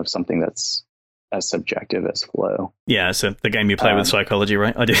measurement of something that's as subjective as flow. Yeah, so the game you play with psychology,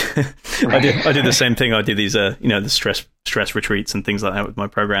 right? I do, I do the same thing. I do these, the stress retreats and things like that with my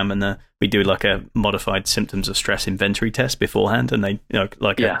program, and we do like a modified symptoms of stress inventory test beforehand, and they, a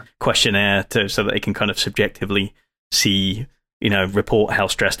questionnaire so that they can kind of subjectively see, report how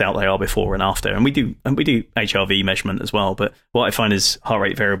stressed out they are before and after. And we do HRV measurement as well. But what I find is heart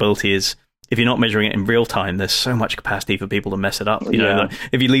rate variability is, if you're not measuring it in real time, there's so much capacity for people to mess it up. Like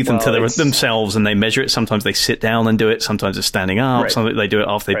if you leave them to themselves and they measure it, sometimes they sit down and do it. Sometimes they're standing up. Right. Sometimes they do it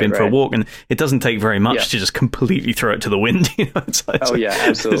after they've been for a walk. And it doesn't take very much to just completely throw it to the wind. It's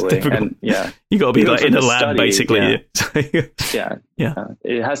absolutely. And you got to be like in a lab, basically.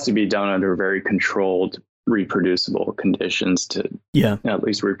 It has to be done under very controlled, reproducible conditions to at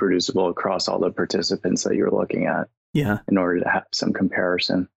least reproducible across all the participants that you're looking at. Yeah. In order to have some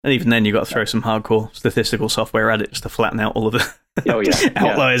comparison. And even then, you've got to throw some hardcore statistical software at it just to flatten out all of the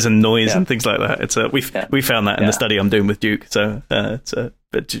outliers and noise and things like that. It's we found that in the study I'm doing with Duke. So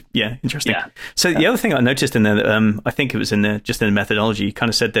interesting. Yeah. So the other thing I noticed in there, I think it was in the methodology, you kind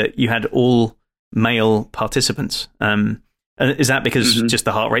of said that you had all male participants. And is that because just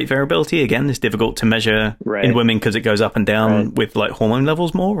the heart rate variability, again, is difficult to measure in women because it goes up and down with like hormone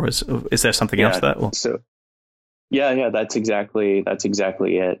levels more? Or is there something else to that? Or? So, that's exactly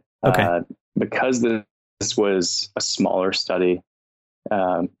it. Okay. Because this was a smaller study,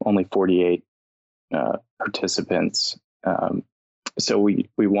 only 48 participants. So we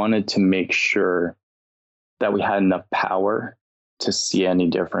wanted to make sure that we had enough power to see any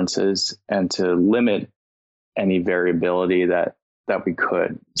differences and to limit any variability that we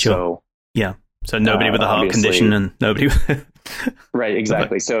could. Sure. So nobody with a heart condition and nobody. Right,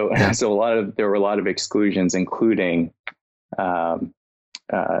 exactly. So there were a lot of exclusions, including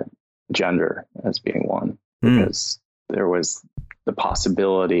gender as being one, because there was the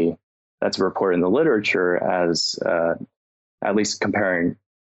possibility that's reported in the literature as at least comparing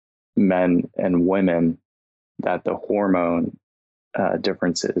men and women, that the hormone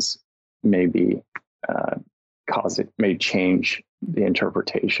differences may change the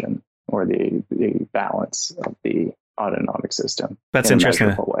interpretation or the balance of the autonomic system. That's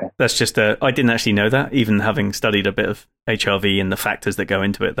interesting. That's just I didn't actually know that, even having studied a bit of HRV and the factors that go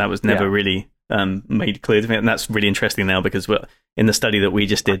into it. That was never really made clear to me, and that's really interesting now, because in the study that we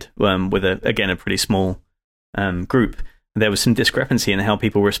just did with a pretty small group, there was some discrepancy in how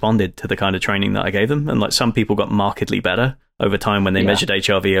people responded to the kind of training that I gave them, and like some people got markedly better over time when they measured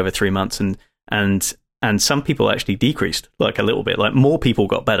HRV over 3 months, and some people actually decreased like a little bit. Like more people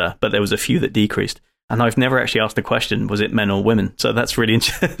got better, but there was a few that decreased. And I've never actually asked the question, was it men or women? So that's really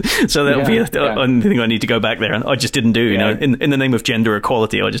interesting. So that'll be I think I need to go back there. And I just didn't do, in the name of gender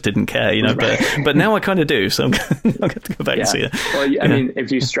equality, I just didn't care, but now I kind of do. So I'm going to have to go back and see it. Well, I mean, if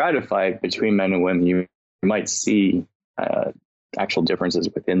you stratify between men and women, you might see actual differences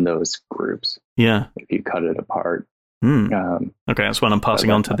within those groups. Yeah. If you cut it apart. Okay, that's what I'm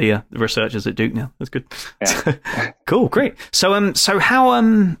passing on to the researchers at Duke now. That's good. Yeah. Cool, great. So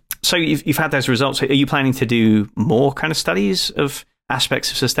how so you've had those results. Are you planning to do more kind of studies of aspects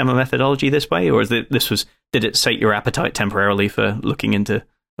of Systema methodology this way, or did it sate your appetite temporarily for looking into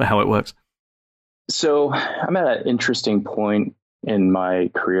how it works? So I'm at an interesting point in my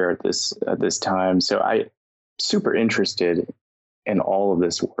career at this time. So I'm super interested in all of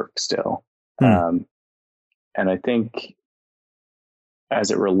this work still. And I think as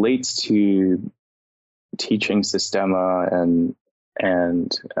it relates to teaching Systema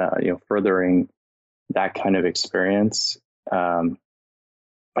and furthering that kind of experience, I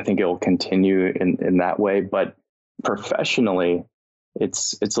think it will continue in that way. But professionally,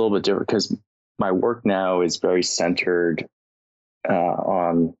 it's a little bit different, because my work now is very centered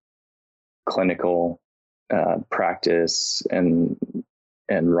on clinical practice and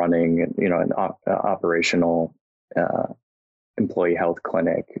running, an operational employee health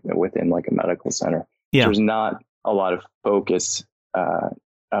clinic within like a medical center. Yeah. There's not a lot of focus at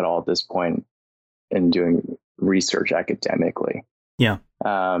all at this point in doing research academically. Yeah.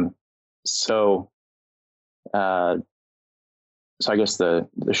 So I guess the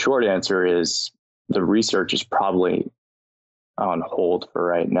short answer is the research is probably on hold for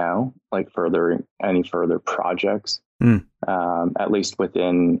right now, like any further projects. At least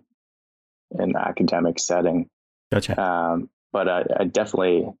within an academic setting. Gotcha. But I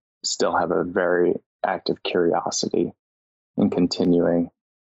definitely still have a very active curiosity in continuing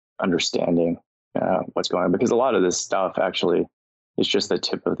understanding what's going on, because a lot of this stuff actually is just the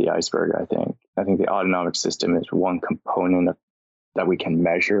tip of the iceberg. I think the autonomic system is one component that we can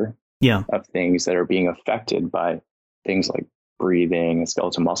measure of things that are being affected by things like breathing and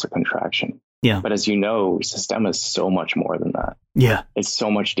skeletal muscle contraction. Yeah. But as you know, Systema is so much more than that. Yeah. It's so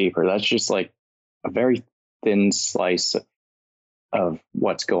much deeper. That's just like a very thin slice of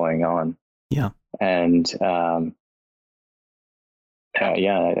what's going on. Yeah. And I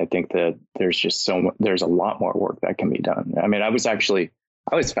think that there's a lot more work that can be done. I mean, I was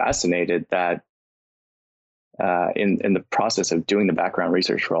fascinated that in the process of doing the background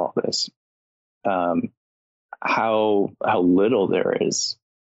research for all of this, how little there is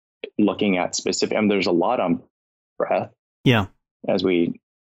looking at specific. I mean, there's a lot on breath. Yeah. As we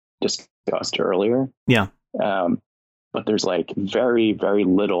discussed earlier. Yeah. But there's like very, very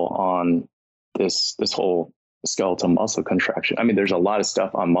little on this whole skeletal muscle contraction. I mean, there's a lot of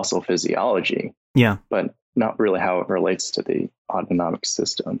stuff on muscle physiology. Yeah. But not really how it relates to the autonomic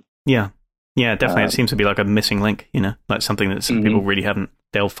system. Yeah. Yeah, definitely. It seems to be like a missing link, like something that some people really haven't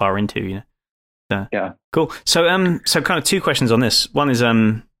delved far into, Yeah. Cool. So kind of two questions on this. One is,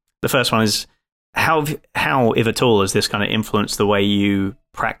 the first one is how, if at all, has this kind of influenced the way you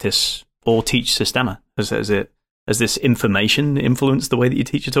practice or teach Systema? Has this information influenced the way that you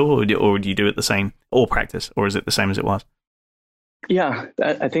teach at all, or do you do it the same, or practice, or is it the same as it was? Yeah,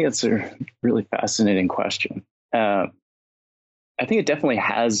 I think that's a really fascinating question. I think it definitely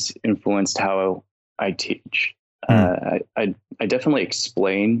has influenced how I teach. I definitely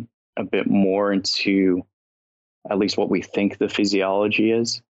explain a bit more into at least what we think the physiology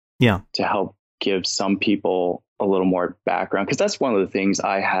is. Yeah. To help give some people a little more background. Because that's one of the things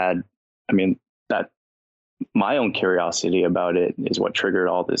I had. I mean, that my own curiosity about it is what triggered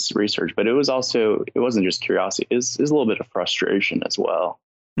all this research. But it wasn't just curiosity. It's a little bit of frustration as well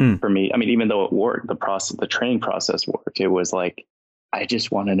for me. I mean, even though it worked, the training process worked. It was like, I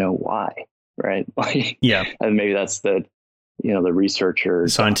just want to know why, right? Like, yeah. And maybe that's the researcher,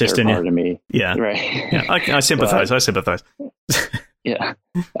 scientist in part of me. Yeah. Right. Yeah. I sympathize. I sympathize. Yeah.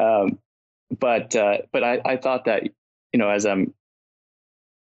 But I thought that,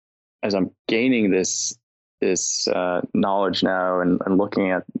 as I'm gaining this knowledge now and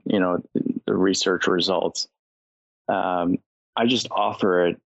looking at, the research results, I just offer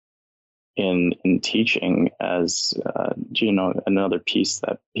it in teaching as, another piece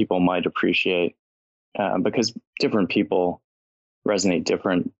that people might appreciate, because different people resonate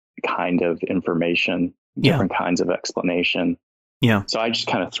different kind of information, different kinds of explanation. Yeah. So I just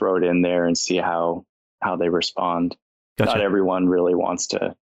kind of throw it in there and see how they respond. Gotcha. Not everyone really wants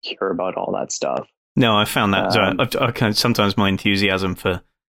to hear about all that stuff. No, I found that. I kind of, sometimes my enthusiasm for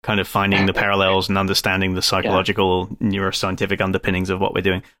kind of finding the parallels and understanding the psychological, neuroscientific underpinnings of what we're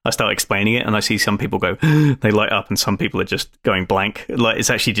doing. I start explaining it, and I see some people go, they light up, and some people are just going blank. Like it's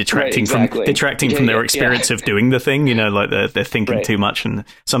actually detracting from their experience of doing the thing. Like they're thinking too much, and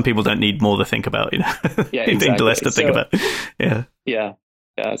some people don't need more to think about. Yeah, they need less to think about. Yeah. Yeah.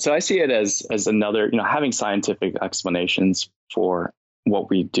 So I see it as another, having scientific explanations for what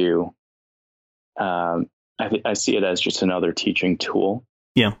we do. I see it as just another teaching tool.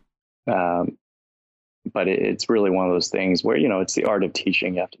 Yeah. But it's really one of those things where, it's the art of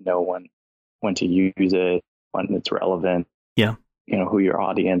teaching. You have to know when to use it, when it's relevant. Yeah. Who your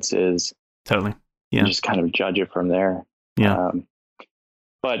audience is. Totally. Yeah. And just kind of judge it from there. Yeah.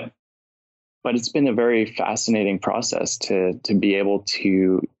 But it's been a very fascinating process to be able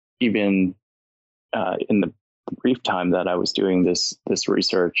to, even in the brief time that I was doing this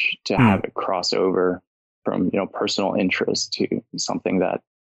research, to have it cross over from, personal interest to something that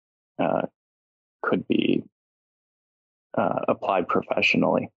could be applied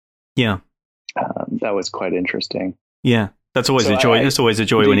professionally. Yeah. That was quite interesting. Yeah. That's always a joy. It's always a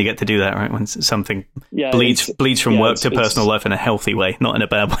joy when you get to do that, right? When something bleeds from work to personal life in a healthy way, not in a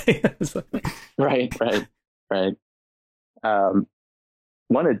bad way. Right.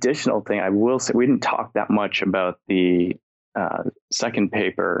 One additional thing I will say, we didn't talk that much about the second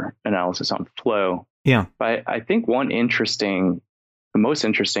paper analysis on flow. Yeah. But I think the most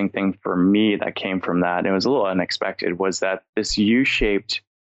interesting thing for me that came from that, and it was a little unexpected, was that this U-shaped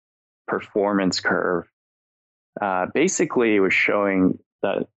performance curve, basically it was showing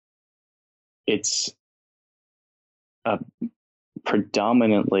that it's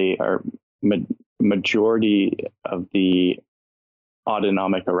predominantly or majority of the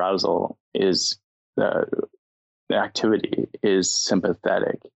autonomic arousal is the activity is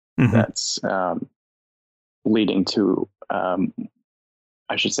sympathetic. Mm-hmm. That's leading to,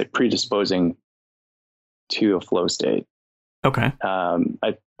 I should say, predisposing to a flow state. Okay.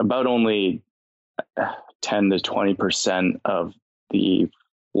 About only 10 to 20% of the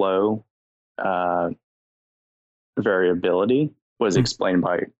flow variability was explained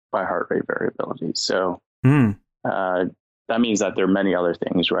by heart rate variability. So that means that there are many other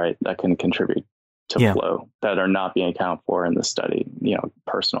things, right, that can contribute to flow that are not being accounted for in the study.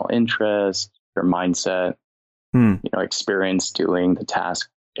 Personal interest, your mindset, experience doing the task,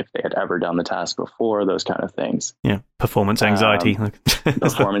 if they had ever done the task before, those kind of things. Yeah, performance anxiety.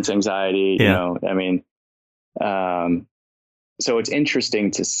 Performance anxiety. So it's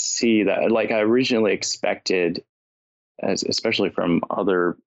interesting to see that. Like, I originally expected, especially from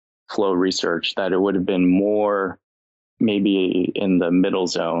other flow research, that it would have been more maybe in the middle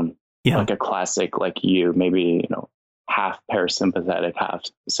zone, like a classic, like maybe, half parasympathetic, half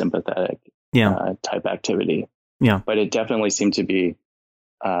sympathetic type activity. Yeah. But it definitely seemed to be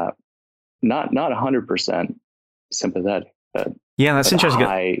not 100% sympathetic. That's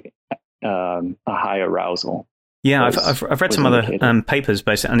interesting. A high arousal. Yeah, I've read some other papers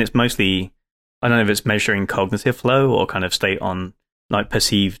based, and it's mostly, I don't know if it's measuring cognitive flow or kind of state on like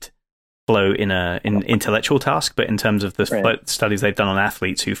perceived flow in intellectual task, but in terms of the studies they've done on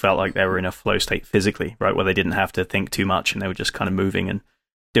athletes who felt like they were in a flow state physically, right, where they didn't have to think too much and they were just kind of moving and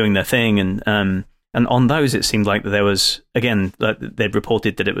doing their thing, and on those it seemed like there was, again, they'd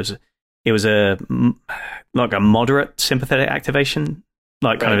reported that it was a like a moderate sympathetic activation.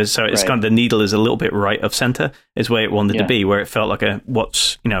 Like kind of, so it's kind of the needle is a little bit right of center is where it wanted to be, where it felt like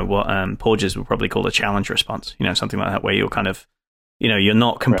what Porges would probably call a challenge response, something like that, where you're kind of, you're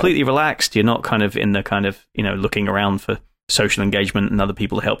not completely relaxed, you're not kind of in the kind of, looking around for social engagement and other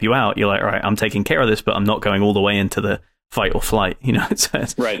people to help you out. You're like, all right, I'm taking care of this, but I'm not going all the way into the fight or flight. It's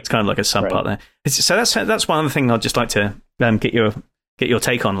kind of like a subpart there. So that's one other thing I'd just like to get your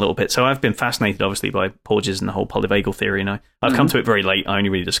take on a little bit. So I've been fascinated, obviously, by Porges and the whole polyvagal theory, and I've come to it very late. I only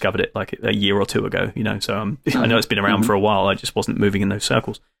really discovered it like a year or two ago, so I know it's been around for a while. I just wasn't moving in those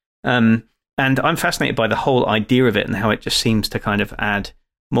circles. And I'm fascinated by the whole idea of it and how it just seems to kind of add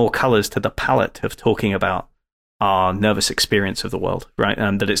more colors to the palette of talking about our nervous experience of the world, right?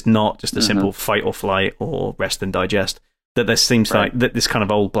 That it's not just a simple fight or flight or rest and digest, that there seems like that this kind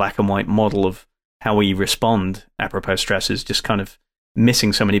of old black and white model of how we respond apropos stress is just kind of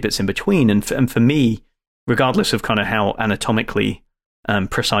missing so many bits in between. And for me, regardless of kind of how anatomically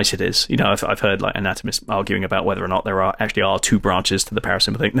precise it is, I've heard like anatomists arguing about whether or not there are two branches to the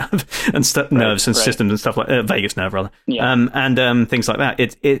parasympathetic nerve and nerves and systems and stuff like vagus nerve rather, and things like that.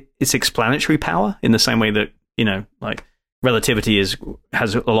 It's explanatory power in the same way that like relativity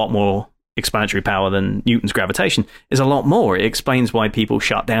has a lot more explanatory power than Newton's gravitation. Is a lot more. It explains why people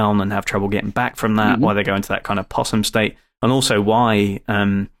shut down and have trouble getting back from that, why they go into that kind of possum state. And also why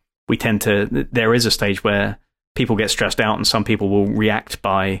we tend to, there is a stage where people get stressed out and some people will react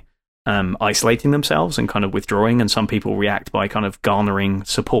by isolating themselves and kind of withdrawing, and some people react by kind of garnering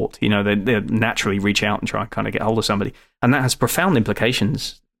support. They naturally reach out and try and kind of get hold of somebody. And that has profound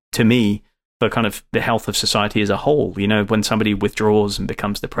implications to me for kind of the health of society as a whole. When somebody withdraws and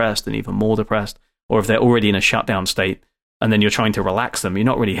becomes depressed and even more depressed, or if they're already in a shutdown state and then you're trying to relax them, you're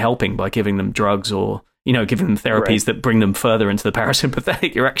not really helping by giving them drugs or giving them therapies that bring them further into the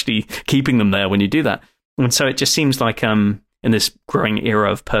parasympathetic. You're actually keeping them there when you do that. And so it just seems like in this growing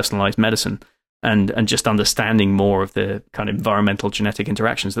era of personalized medicine and just understanding more of the kind of environmental genetic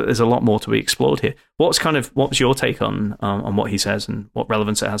interactions, that there's a lot more to be explored here. What was your take on what he says and what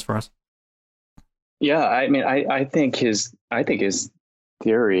relevance it has for us? Yeah, I mean, I think his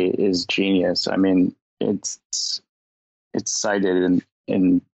theory is genius. I mean, it's cited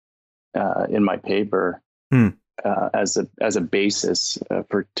in my paper as a basis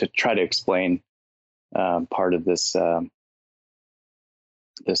to try to explain part of this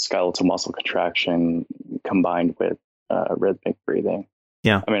skeletal muscle contraction combined with rhythmic breathing.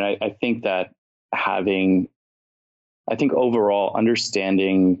 Yeah, I mean, I think that overall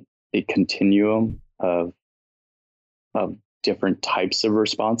understanding the continuum of different types of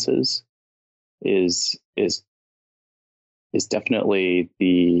responses is definitely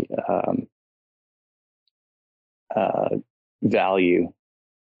the value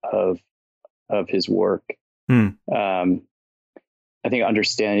of his work. I think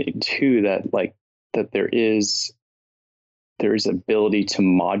understanding too that there is ability to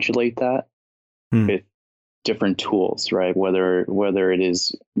modulate that with different tools, right? Whether it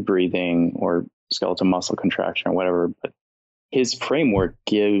is breathing or skeletal muscle contraction or whatever, but his framework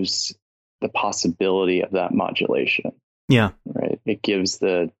gives the possibility of that modulation. Yeah. Right. It gives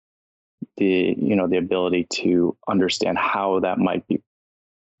the ability to understand how that might be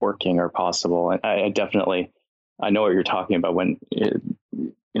working or possible. And I know what you're talking about when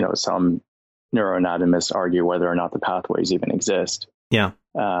some neuroanatomists argue whether or not the pathways even exist. Yeah.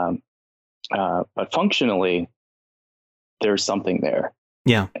 But functionally, there's something there.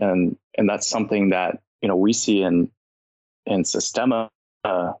 Yeah. And that's something that, we see in in Systema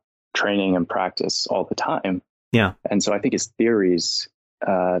training and practice all the time. Yeah. And so I think his theories,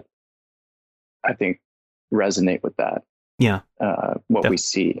 I think, resonate with that. Yeah. What we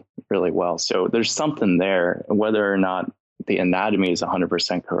see really well. So there's something there. Whether or not the anatomy is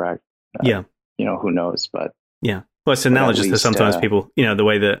 100% correct, who knows? But yeah, well, it's analogous to sometimes people, the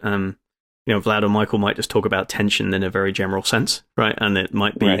way that Vlad or Michael might just talk about tension in a very general sense, right? And it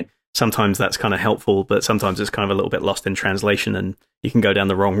might be sometimes that's kind of helpful, but sometimes it's kind of a little bit lost in translation, and you can go down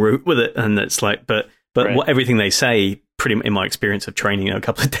the wrong route with it. And it's like, but what everything they say, pretty in my experience of training a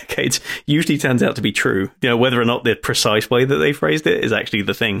couple of decades, usually turns out to be true. Whether or not the precise way that they phrased it is actually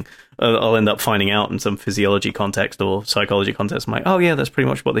the thing, I'll end up finding out in some physiology context or psychology context. I'm like, oh yeah, that's pretty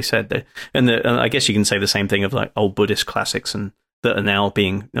much what they said. And I guess you can say the same thing of like old Buddhist classics and that are now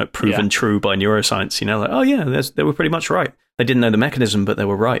being proven true by neuroscience. Like, oh yeah, they were pretty much right. They didn't know the mechanism, but they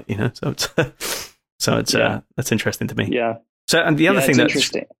were right. So it's that's interesting to me. Yeah. So and the other thing that's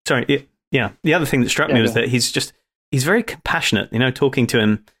the other thing that struck me was that he's very compassionate, talking to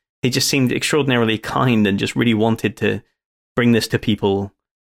him. He just seemed extraordinarily kind and just really wanted to bring this to people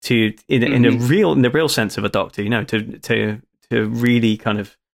in the real sense of a doctor, to really kind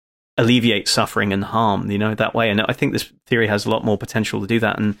of alleviate suffering and harm, that way. And I think this theory has a lot more potential to do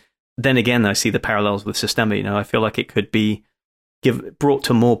that. And then again, I see the parallels with Systema. I feel like it could be brought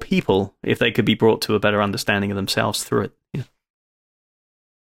to more people if they could be brought to a better understanding of themselves through it.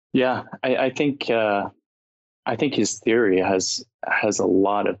 Yeah, I think his theory has a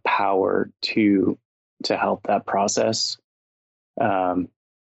lot of power to help that process. I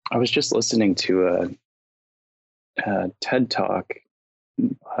was just listening to a TED Talk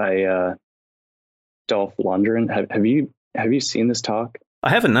by Dolph Lundgren. Have you seen this talk? I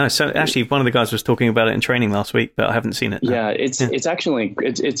haven't, no. So actually, one of the guys was talking about it in training last week, but I haven't seen it. Yeah, it's actually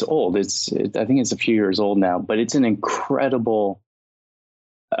it's old. I think it's a few years old now, but it's an incredible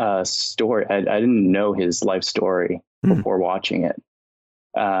story. I didn't know his life story before watching it,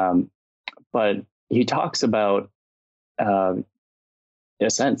 but he talks about, in a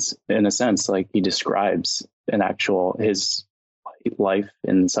sense, like he describes his life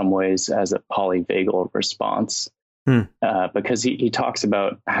in some ways as a polyvagal response, because he talks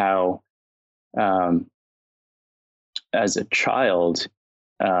about how, as a child,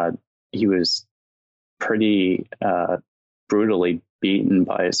 he was pretty brutally beaten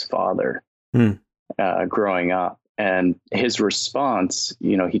by his father growing up. And his response,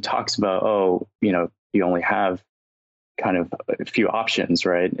 he talks about, you only have kind of a few options,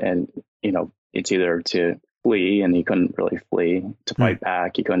 right? And, it's either to flee, and he couldn't really flee, to fight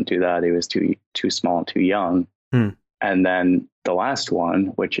back. He couldn't do that. He was too small and too young. And then the last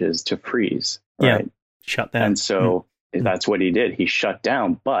one, which is to freeze, right? Yeah. Shut down. And so that's what he did. He shut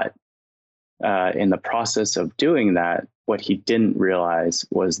down. But in the process of doing that, what he didn't realize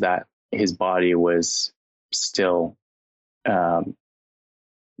was that his body was still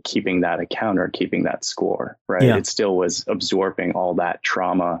keeping that account, or keeping that score, right? Yeah. It still was absorbing all that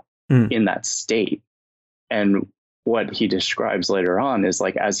trauma in that state. And what he describes later on is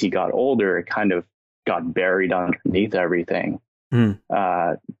like, as he got older, it kind of got buried underneath everything.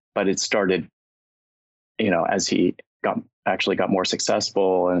 But it started, as he got more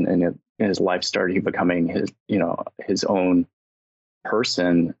successful, and his life started becoming his own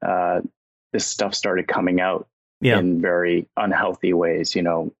person. This stuff started coming out in very unhealthy ways,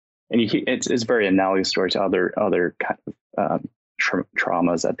 and it's very analogous story to other kind of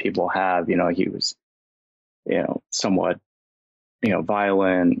traumas that people have. He was, somewhat,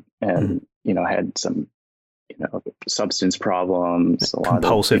 violent, and had some, substance problems, a lot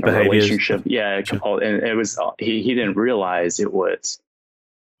compulsive of behaviors. Relationship, and it was he didn't realize it was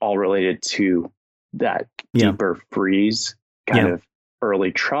all related to that deeper freeze kind of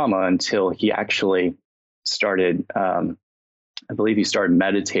early trauma, until he actually started. I believe he started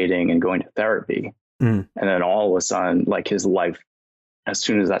meditating and going to therapy, and then all of a sudden, like, his life, as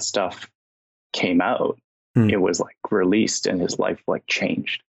soon as that stuff came out, it was like released, and his life like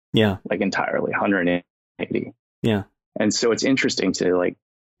changed. Yeah. Like entirely 180. Yeah. And so it's interesting to like,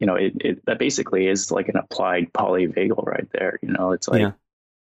 that basically is like an applied polyvagal right there. It's like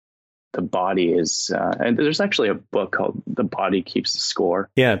the body is, and there's actually a book called The Body Keeps the Score.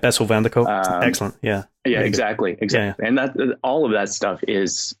 Yeah. Bessel van der Kolk. Excellent. Yeah. Yeah, exactly. Yeah. And that all of that stuff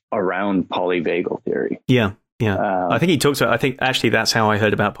is around polyvagal theory. Yeah. Yeah, I think he talks about. I think actually that's how I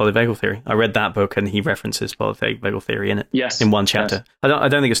heard about polyvagal theory. I read that book, and he references polyvagal theory in it. Yes, in one chapter. Yes. I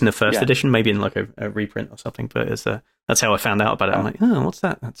don't think it's in the first edition. Maybe in like a reprint or something. But that's how I found out about it. I'm like, oh, what's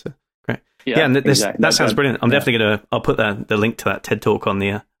that? Great. Yeah, and that sounds brilliant. I'm definitely I'll put the link to that TED Talk on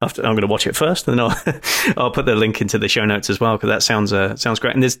the, after I'm going to watch it first, and then I'll put the link into the show notes as well, because that sounds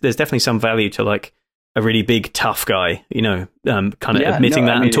great. And there's definitely some value to like a really big, tough guy, kind of admitting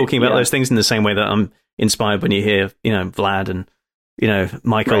that and talking about those things in the same way that I'm inspired when you hear, Vlad and,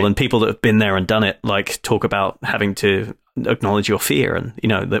 Michael and people that have been there and done it, like talk about having to acknowledge your fear and,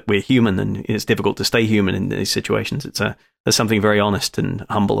 that we're human and it's difficult to stay human in these situations. There's something very honest and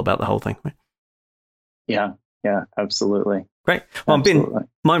humble about the whole thing. Yeah, absolutely. Great. Well, I'm being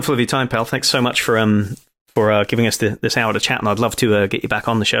mindful of your time, pal. Thanks so much for giving us this hour to chat, and I'd love to get you back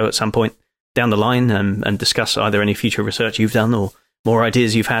on the show at some point down the line and discuss either any future research you've done or more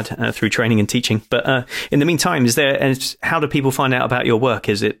ideas you've had through training and teaching. But in the meantime, how do people find out about your work?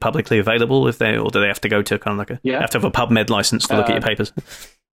 Is it publicly available or do they have to go to kind of like have to have a PubMed license to look at your papers?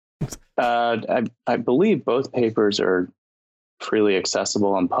 I believe both papers are freely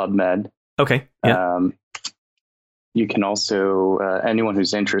accessible on PubMed. Okay. Yeah. You can also, anyone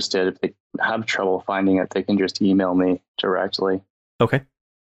who's interested, if they have trouble finding it, they can just email me directly. Okay.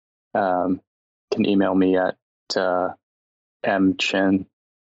 Can email me at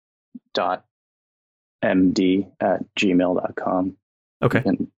mchin.md@gmail.com. Okay. You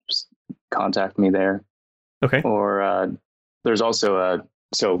can just contact me there. Okay. Or there's also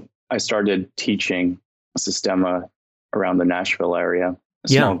so I started teaching Systema around the Nashville area, a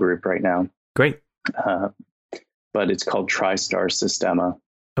small group right now. Great. But it's called TriStar Systema.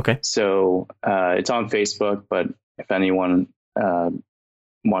 Okay. So it's on Facebook, but if anyone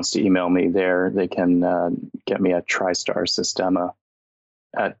wants to email me there, they can get me at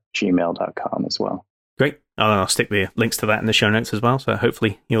tristarsystema@gmail.com as well. Great. I'll stick the links to that in the show notes as well. So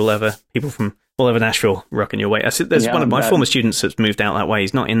hopefully you'll have people from all over Nashville rocking your way. There's one of my former students that's moved out that way.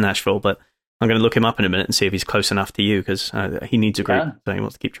 He's not in Nashville, but I'm going to look him up in a minute and see if he's close enough to you, because he needs a group, so he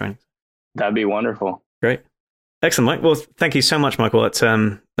wants to keep training. That'd be wonderful. Great. Excellent, Mike. Well, thank you so much, Michael.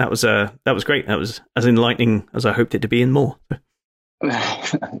 That was great. That was as enlightening as I hoped it to be and more.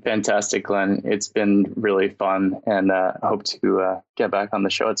 Fantastic, Glenn. It's been really fun, and I hope to get back on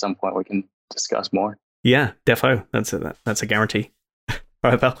the show at some point. We can discuss more. Yeah, defo. That's a guarantee. All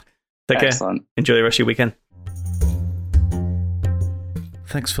right, pal. Take care. Enjoy the rest of your weekend.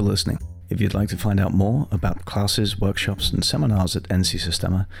 Thanks for listening. If you'd like to find out more about classes, workshops, and seminars at NC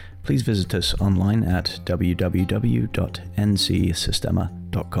Systema, please visit us online at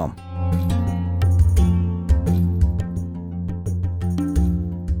www.ncsystema.com.